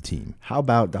gassers with the team. How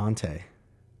about Dante?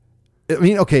 I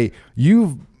mean, okay,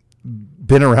 you've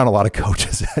been around a lot of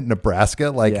coaches at Nebraska.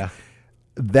 Like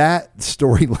that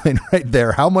storyline right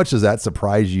there, how much does that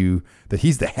surprise you that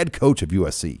he's the head coach of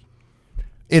USC?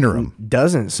 Interim.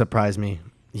 Doesn't surprise me.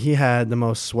 He had the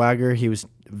most swagger. He was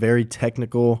very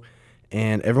technical,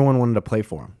 and everyone wanted to play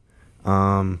for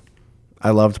him. I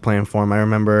loved playing for him. I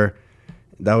remember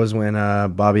that was when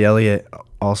Bobby Elliott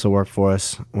also worked for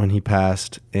us when he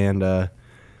passed, and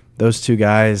those two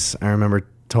guys, I remember,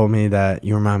 told me that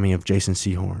you remind me of Jason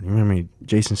Sehorn. You remember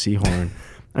Jason Sehorn?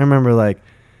 I remember like,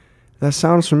 that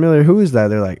sounds familiar. Who is that?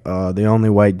 They're like, the only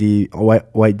white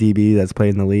DB that's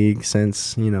played in the league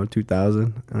since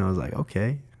 2000. And I was like,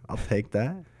 okay, I'll take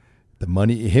that. The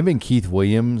money, him and Keith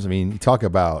Williams. I mean, you talk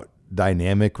about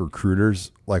dynamic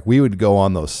recruiters. Like we would go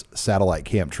on those satellite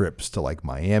camp trips to like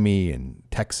Miami and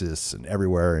Texas and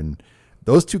everywhere. And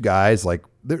those two guys, like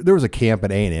there was a camp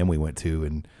at A&M we went to,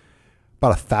 and about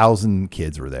 1,000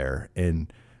 kids were there.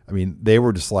 And I mean, they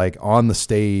were just like on the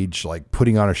stage, like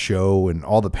putting on a show, and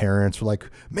all the parents were like,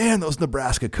 man, those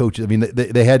Nebraska coaches. I mean,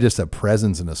 they had just a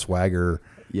presence and a swagger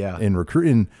in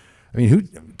recruiting. I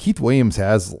mean, Keith Williams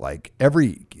has like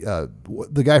every,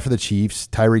 the guy for the Chiefs,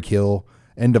 Tyreek Hill,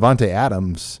 and Devontae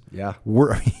Adams. Yeah.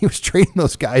 He was training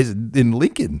those guys in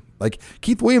Lincoln. Like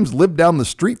Keith Williams lived down the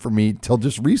street from me till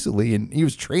just recently, and he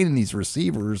was training these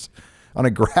receivers on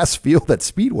a grass field at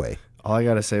Speedway. All I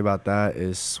got to say about that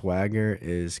is swagger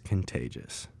is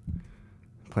contagious.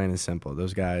 Plain and simple.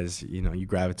 Those guys, you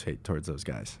gravitate towards those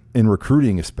guys. In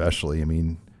recruiting especially, I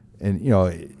mean, and,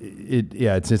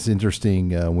 it's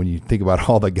interesting when you think about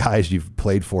all the guys you've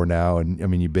played for now. And, I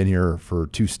mean, you've been here for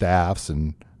 2 staffs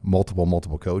and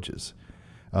multiple coaches.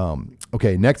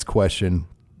 Okay, next question,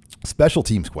 special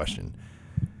teams question.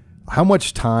 How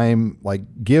much time,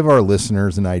 like give our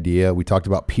listeners an idea. We talked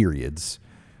about periods.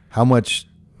 How much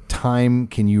time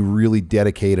can you really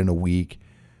dedicate in a week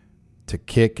to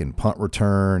kick and punt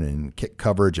return and kick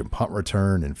coverage and punt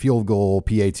return and field goal,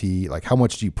 PAT? Like how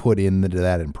much do you put into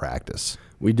that in practice?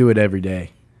 We do it every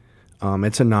day.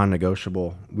 It's a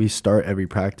non-negotiable. We start every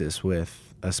practice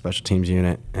with a special teams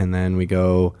unit, and then we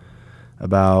go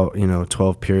about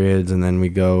 12 periods, and then we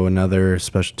go another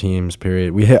special teams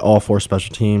period. We hit all 4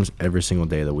 special teams every single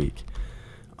day of the week.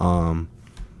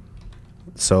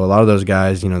 So a lot of those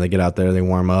guys, they get out there, they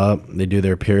warm up, they do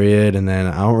their period, and then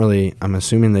I'm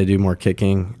assuming they do more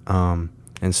kicking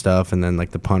and stuff, and then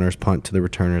like the punters punt to the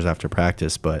returners after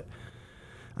practice. But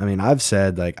I mean, I've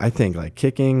said I think like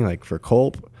kicking, like for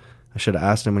Culp, I should have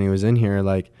asked him when he was in here,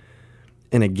 like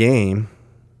in a game,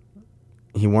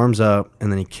 he warms up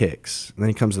and then he kicks. And then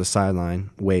he comes to the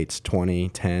sideline, waits 20,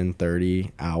 10,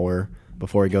 30, hour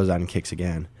before he goes out and kicks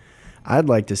again. I'd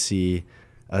like to see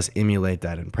us emulate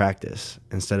that in practice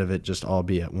instead of it just all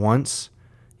be at once,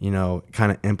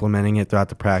 kind of implementing it throughout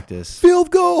the practice.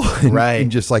 Field goal. Right. And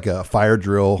just like a fire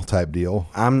drill type deal.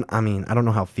 I don't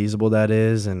know how feasible that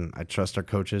is, and I trust our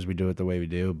coaches. We do it the way we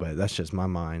do, but that's just my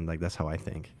mind. Like, that's how I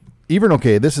think.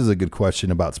 Okay, this is a good question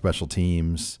about special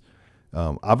teams.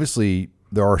 Obviously,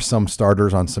 there are some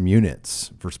starters on some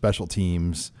units for special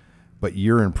teams, but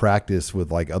you're in practice with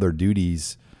like other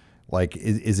duties. Like,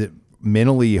 is it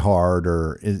mentally hard,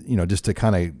 or just to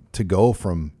kind of to go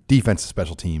from defense to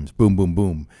special teams, boom, boom,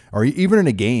 boom, or even in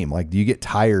a game, like do you get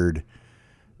tired?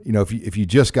 If you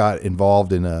just got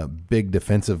involved in a big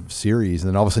defensive series, and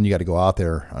then all of a sudden you got to go out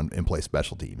there and play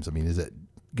special teams. I mean,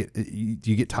 do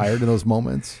you get tired in those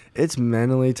moments? It's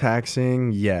mentally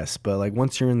taxing, yes, but like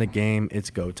once you're in the game, it's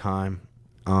go time.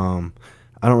 I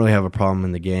don't really have a problem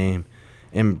in the game.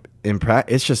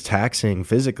 It's just taxing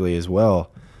physically as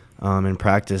well. In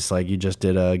practice, like you just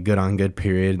did a good on good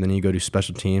period, and then you go do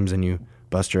special teams and you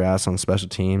bust your ass on special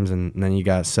teams, and then you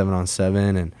got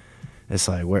 7-on-7, and it's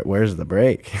like, where's the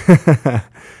break?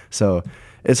 So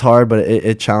it's hard, but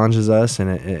it challenges us, and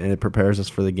it prepares us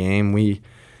for the game. We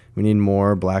need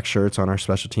more black shirts on our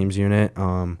special teams unit,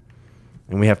 and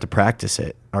we have to practice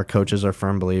it. Our coaches are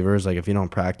firm believers. Like if you don't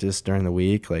practice during the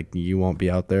week, like you won't be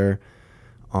out there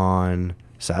on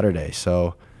Saturday.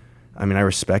 So, I mean, I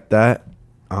respect that.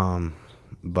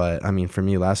 But I mean, for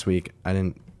me last week, I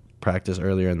didn't practice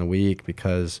earlier in the week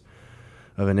because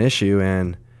of an issue,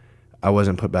 and I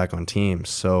wasn't put back on teams.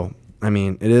 So, I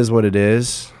mean, it is what it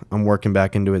is. I'm working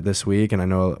back into it this week, and I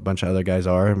know a bunch of other guys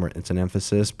are, and it's an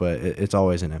emphasis, but it's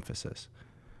always an emphasis.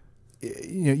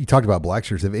 You talked about black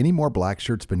shirts. Have any more black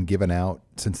shirts been given out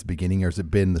since the beginning, or has it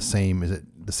been the same? Is it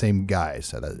the same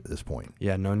guys at this point?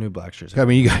 Yeah, no new black shirts. I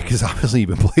mean, you guys, because obviously you've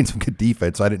been playing some good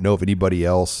defense. So I didn't know if anybody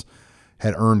else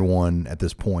had earned one at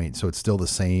this point. So it's still the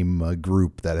same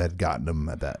group that had gotten them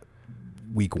at that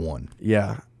week 1.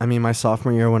 Yeah. I mean, my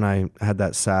sophomore year when I had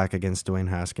that sack against Dwayne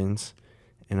Haskins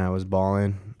and I was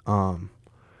balling, I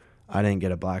didn't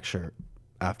get a black shirt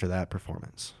after that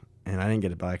performance. And I didn't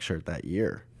get a black shirt that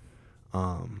year.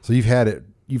 So you've had it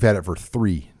for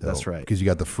 3, though. That's right. Because you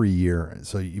got the free year.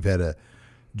 So you've had a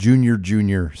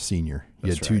junior, senior. You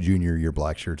That's had 2 right. junior year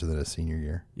black shirts and then a senior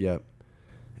year. Yep.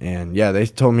 And yeah, they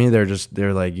told me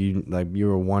they're like you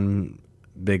were one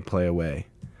big play away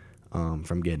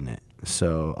from getting it.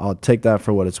 So I'll take that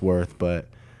for what it's worth. But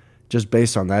just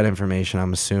based on that information,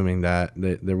 I'm assuming that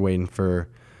they're waiting for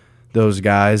those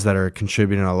guys that are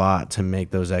contributing a lot to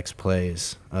make those X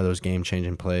plays, those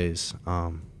game-changing plays,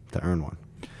 to earn one.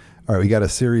 All right, we got a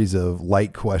series of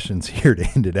light questions here to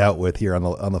end it out with here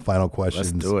on the final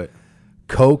questions. Let's do it.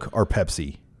 Coke or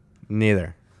Pepsi?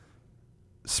 Neither.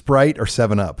 Sprite or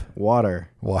 7-Up? Water.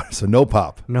 So no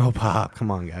pop. No pop. Come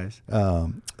on, guys.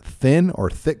 Thin or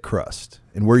thick crust?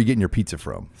 And where are you getting your pizza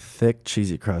from? Thick,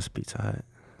 cheesy crust Pizza Hut.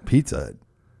 Pizza Hut.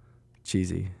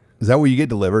 Cheesy. Is that where you get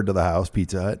delivered to the house,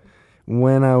 Pizza Hut?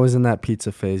 When I was in that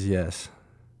pizza phase, yes.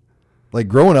 Like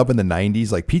growing up in the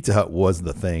 90s, like Pizza Hut was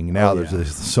the thing. Now yeah.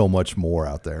 there's so much more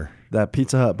out there. That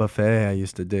Pizza Hut buffet I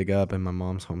used to dig up in my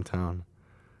mom's hometown.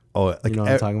 Oh, like, you know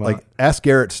what I'm talking about? Like ask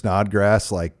Garrett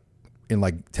Snodgrass, like in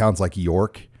like towns like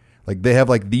York. Like they have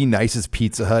like the nicest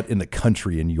Pizza Hut in the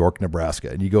country in York, Nebraska.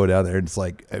 And you go down there and it's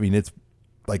like, I mean, it's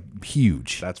like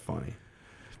huge. That's funny.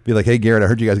 Be like, hey Garrett, I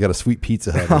heard you guys got a sweet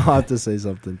Pizza Hut. I'll have to say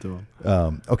something to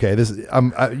him. Okay,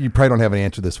 you probably don't have an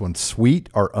answer to this one. Sweet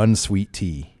or unsweet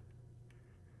tea?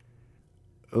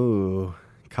 Ooh,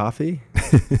 coffee?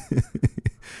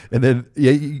 And then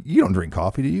you don't drink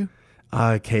coffee, do you?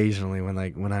 Occasionally when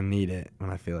I need it, when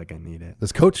I feel like I need it.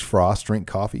 Does Coach Frost drink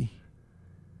coffee?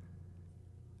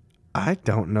 I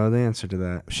don't know the answer to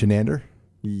that. Shenander?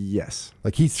 Yes.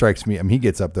 Like he strikes me, I mean, he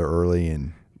gets up there early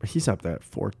and But he's up there at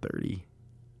 4:30.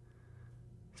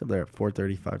 He's up there at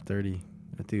 4:30, 5:30.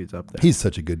 That dude's up there. he's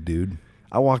such a good dude.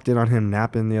 I walked in on him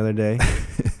napping the other day,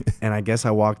 and I guess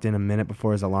I walked in a minute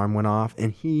before his alarm went off,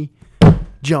 and he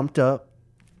jumped up,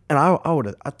 and I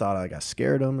thought I got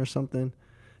scared of him or something.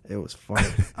 It was funny.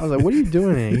 I was like, "What are you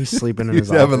doing here?" He's sleeping in his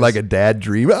He's having office. like a dad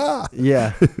dream. Ah!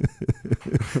 Yeah.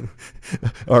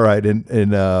 All right,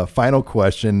 and final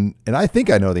question, and I think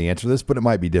I know the answer to this, but it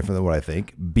might be different than what I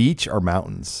think. Beach or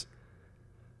mountains?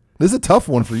 This is a tough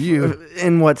one for you.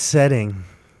 In what setting?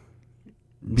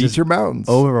 Beach or mountains?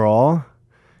 Overall?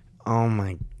 Oh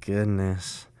my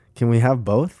goodness. Can we have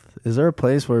both? Is there a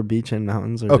place where beach and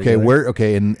mountains are Okay, together?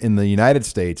 in the United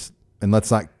States, and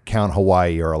let's not count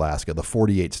Hawaii or Alaska, the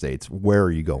 48 states, where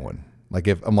are you going? Like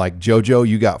if I'm like, JoJo,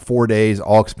 you got 4 days,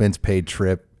 all expense paid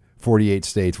trip, 48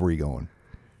 states, where are you going?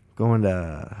 Going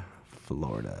to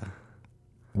Florida.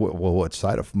 What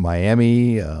side of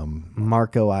Miami?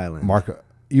 Marco Island.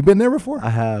 You've been there before? I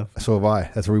have. So have I.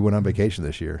 That's where we went on vacation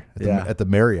this year at the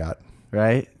Marriott.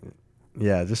 Right?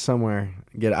 Yeah, just somewhere.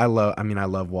 I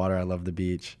love water. I love the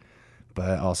beach,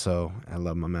 but also I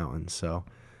love my mountains. So,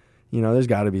 there's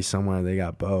got to be somewhere they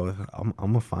got both. I'm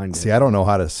going to find it. See, I don't know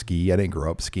how to ski. I didn't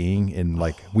grow up skiing. And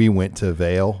we went to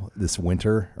Vail this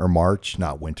winter or March,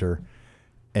 not winter.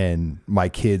 And my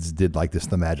kids did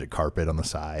the magic carpet on the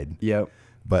side. Yep.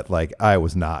 But I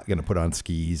was not going to put on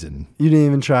skis and You didn't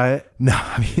even try it? no,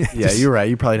 I mean, Yeah, you're right.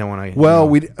 You probably don't want to. Well, I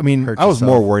was yourself.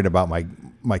 more worried about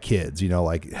my kids,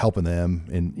 helping them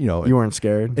and, You weren't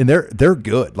scared? and they're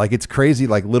good. It's crazy.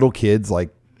 Little kids,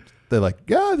 they're like,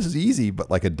 yeah, this is easy. But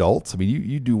adults, I mean,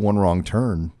 you do one wrong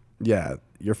turn. Yeah,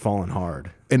 you're falling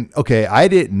hard. And okay, I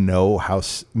didn't know I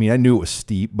knew it was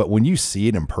steep, but when you see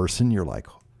it in person, you're like,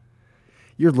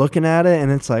 You're looking at it,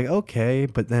 and it's like, okay.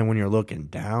 But then when you're looking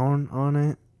down on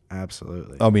it,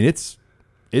 absolutely. I mean, it's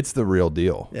the real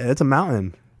deal. Yeah, it's a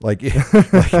mountain.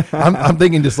 I'm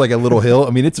thinking just a little hill. I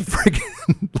mean, it's a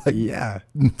freaking Yeah.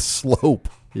 slope.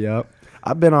 Yep.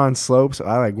 I've been on slopes.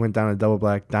 I went down a double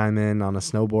black diamond on a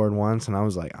snowboard once, and I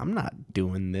was like, I'm not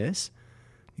doing this.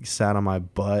 He sat on my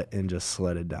butt and just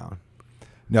slid it down.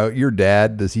 Now, your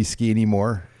dad, does he ski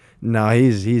anymore? No,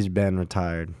 he's been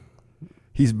retired.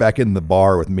 He's back in the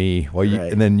bar with me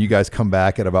Right. and then you guys come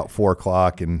back at about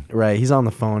 4:00 and Right. He's on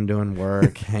the phone doing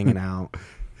work, hanging out.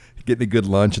 getting a good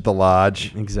lunch at the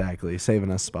lodge. Exactly.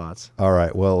 Saving us spots. All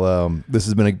right. Well, this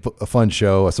has been a fun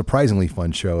show, a surprisingly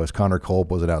fun show, as Connor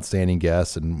Culp was an outstanding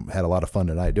guest and had a lot of fun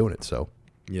tonight doing it. So,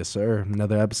 Yes, sir.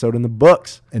 Another episode in the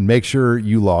books. and make sure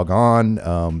you log on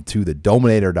to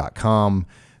thedominator.com.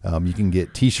 You can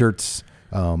get T-shirts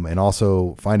and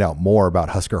also find out more about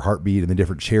Husker Heartbeat and the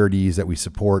different charities that we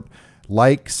support.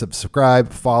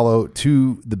 Subscribe, follow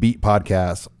to the Beat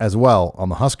Podcast as well on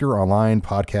the Husker Online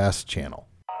Podcast channel.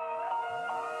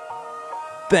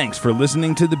 Thanks for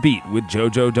listening to The Beat with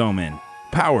JoJo Domann,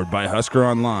 powered by Husker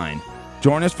Online.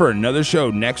 Join us for another show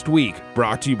next week,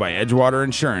 brought to you by Edgewater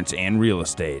Insurance and Real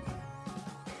Estate.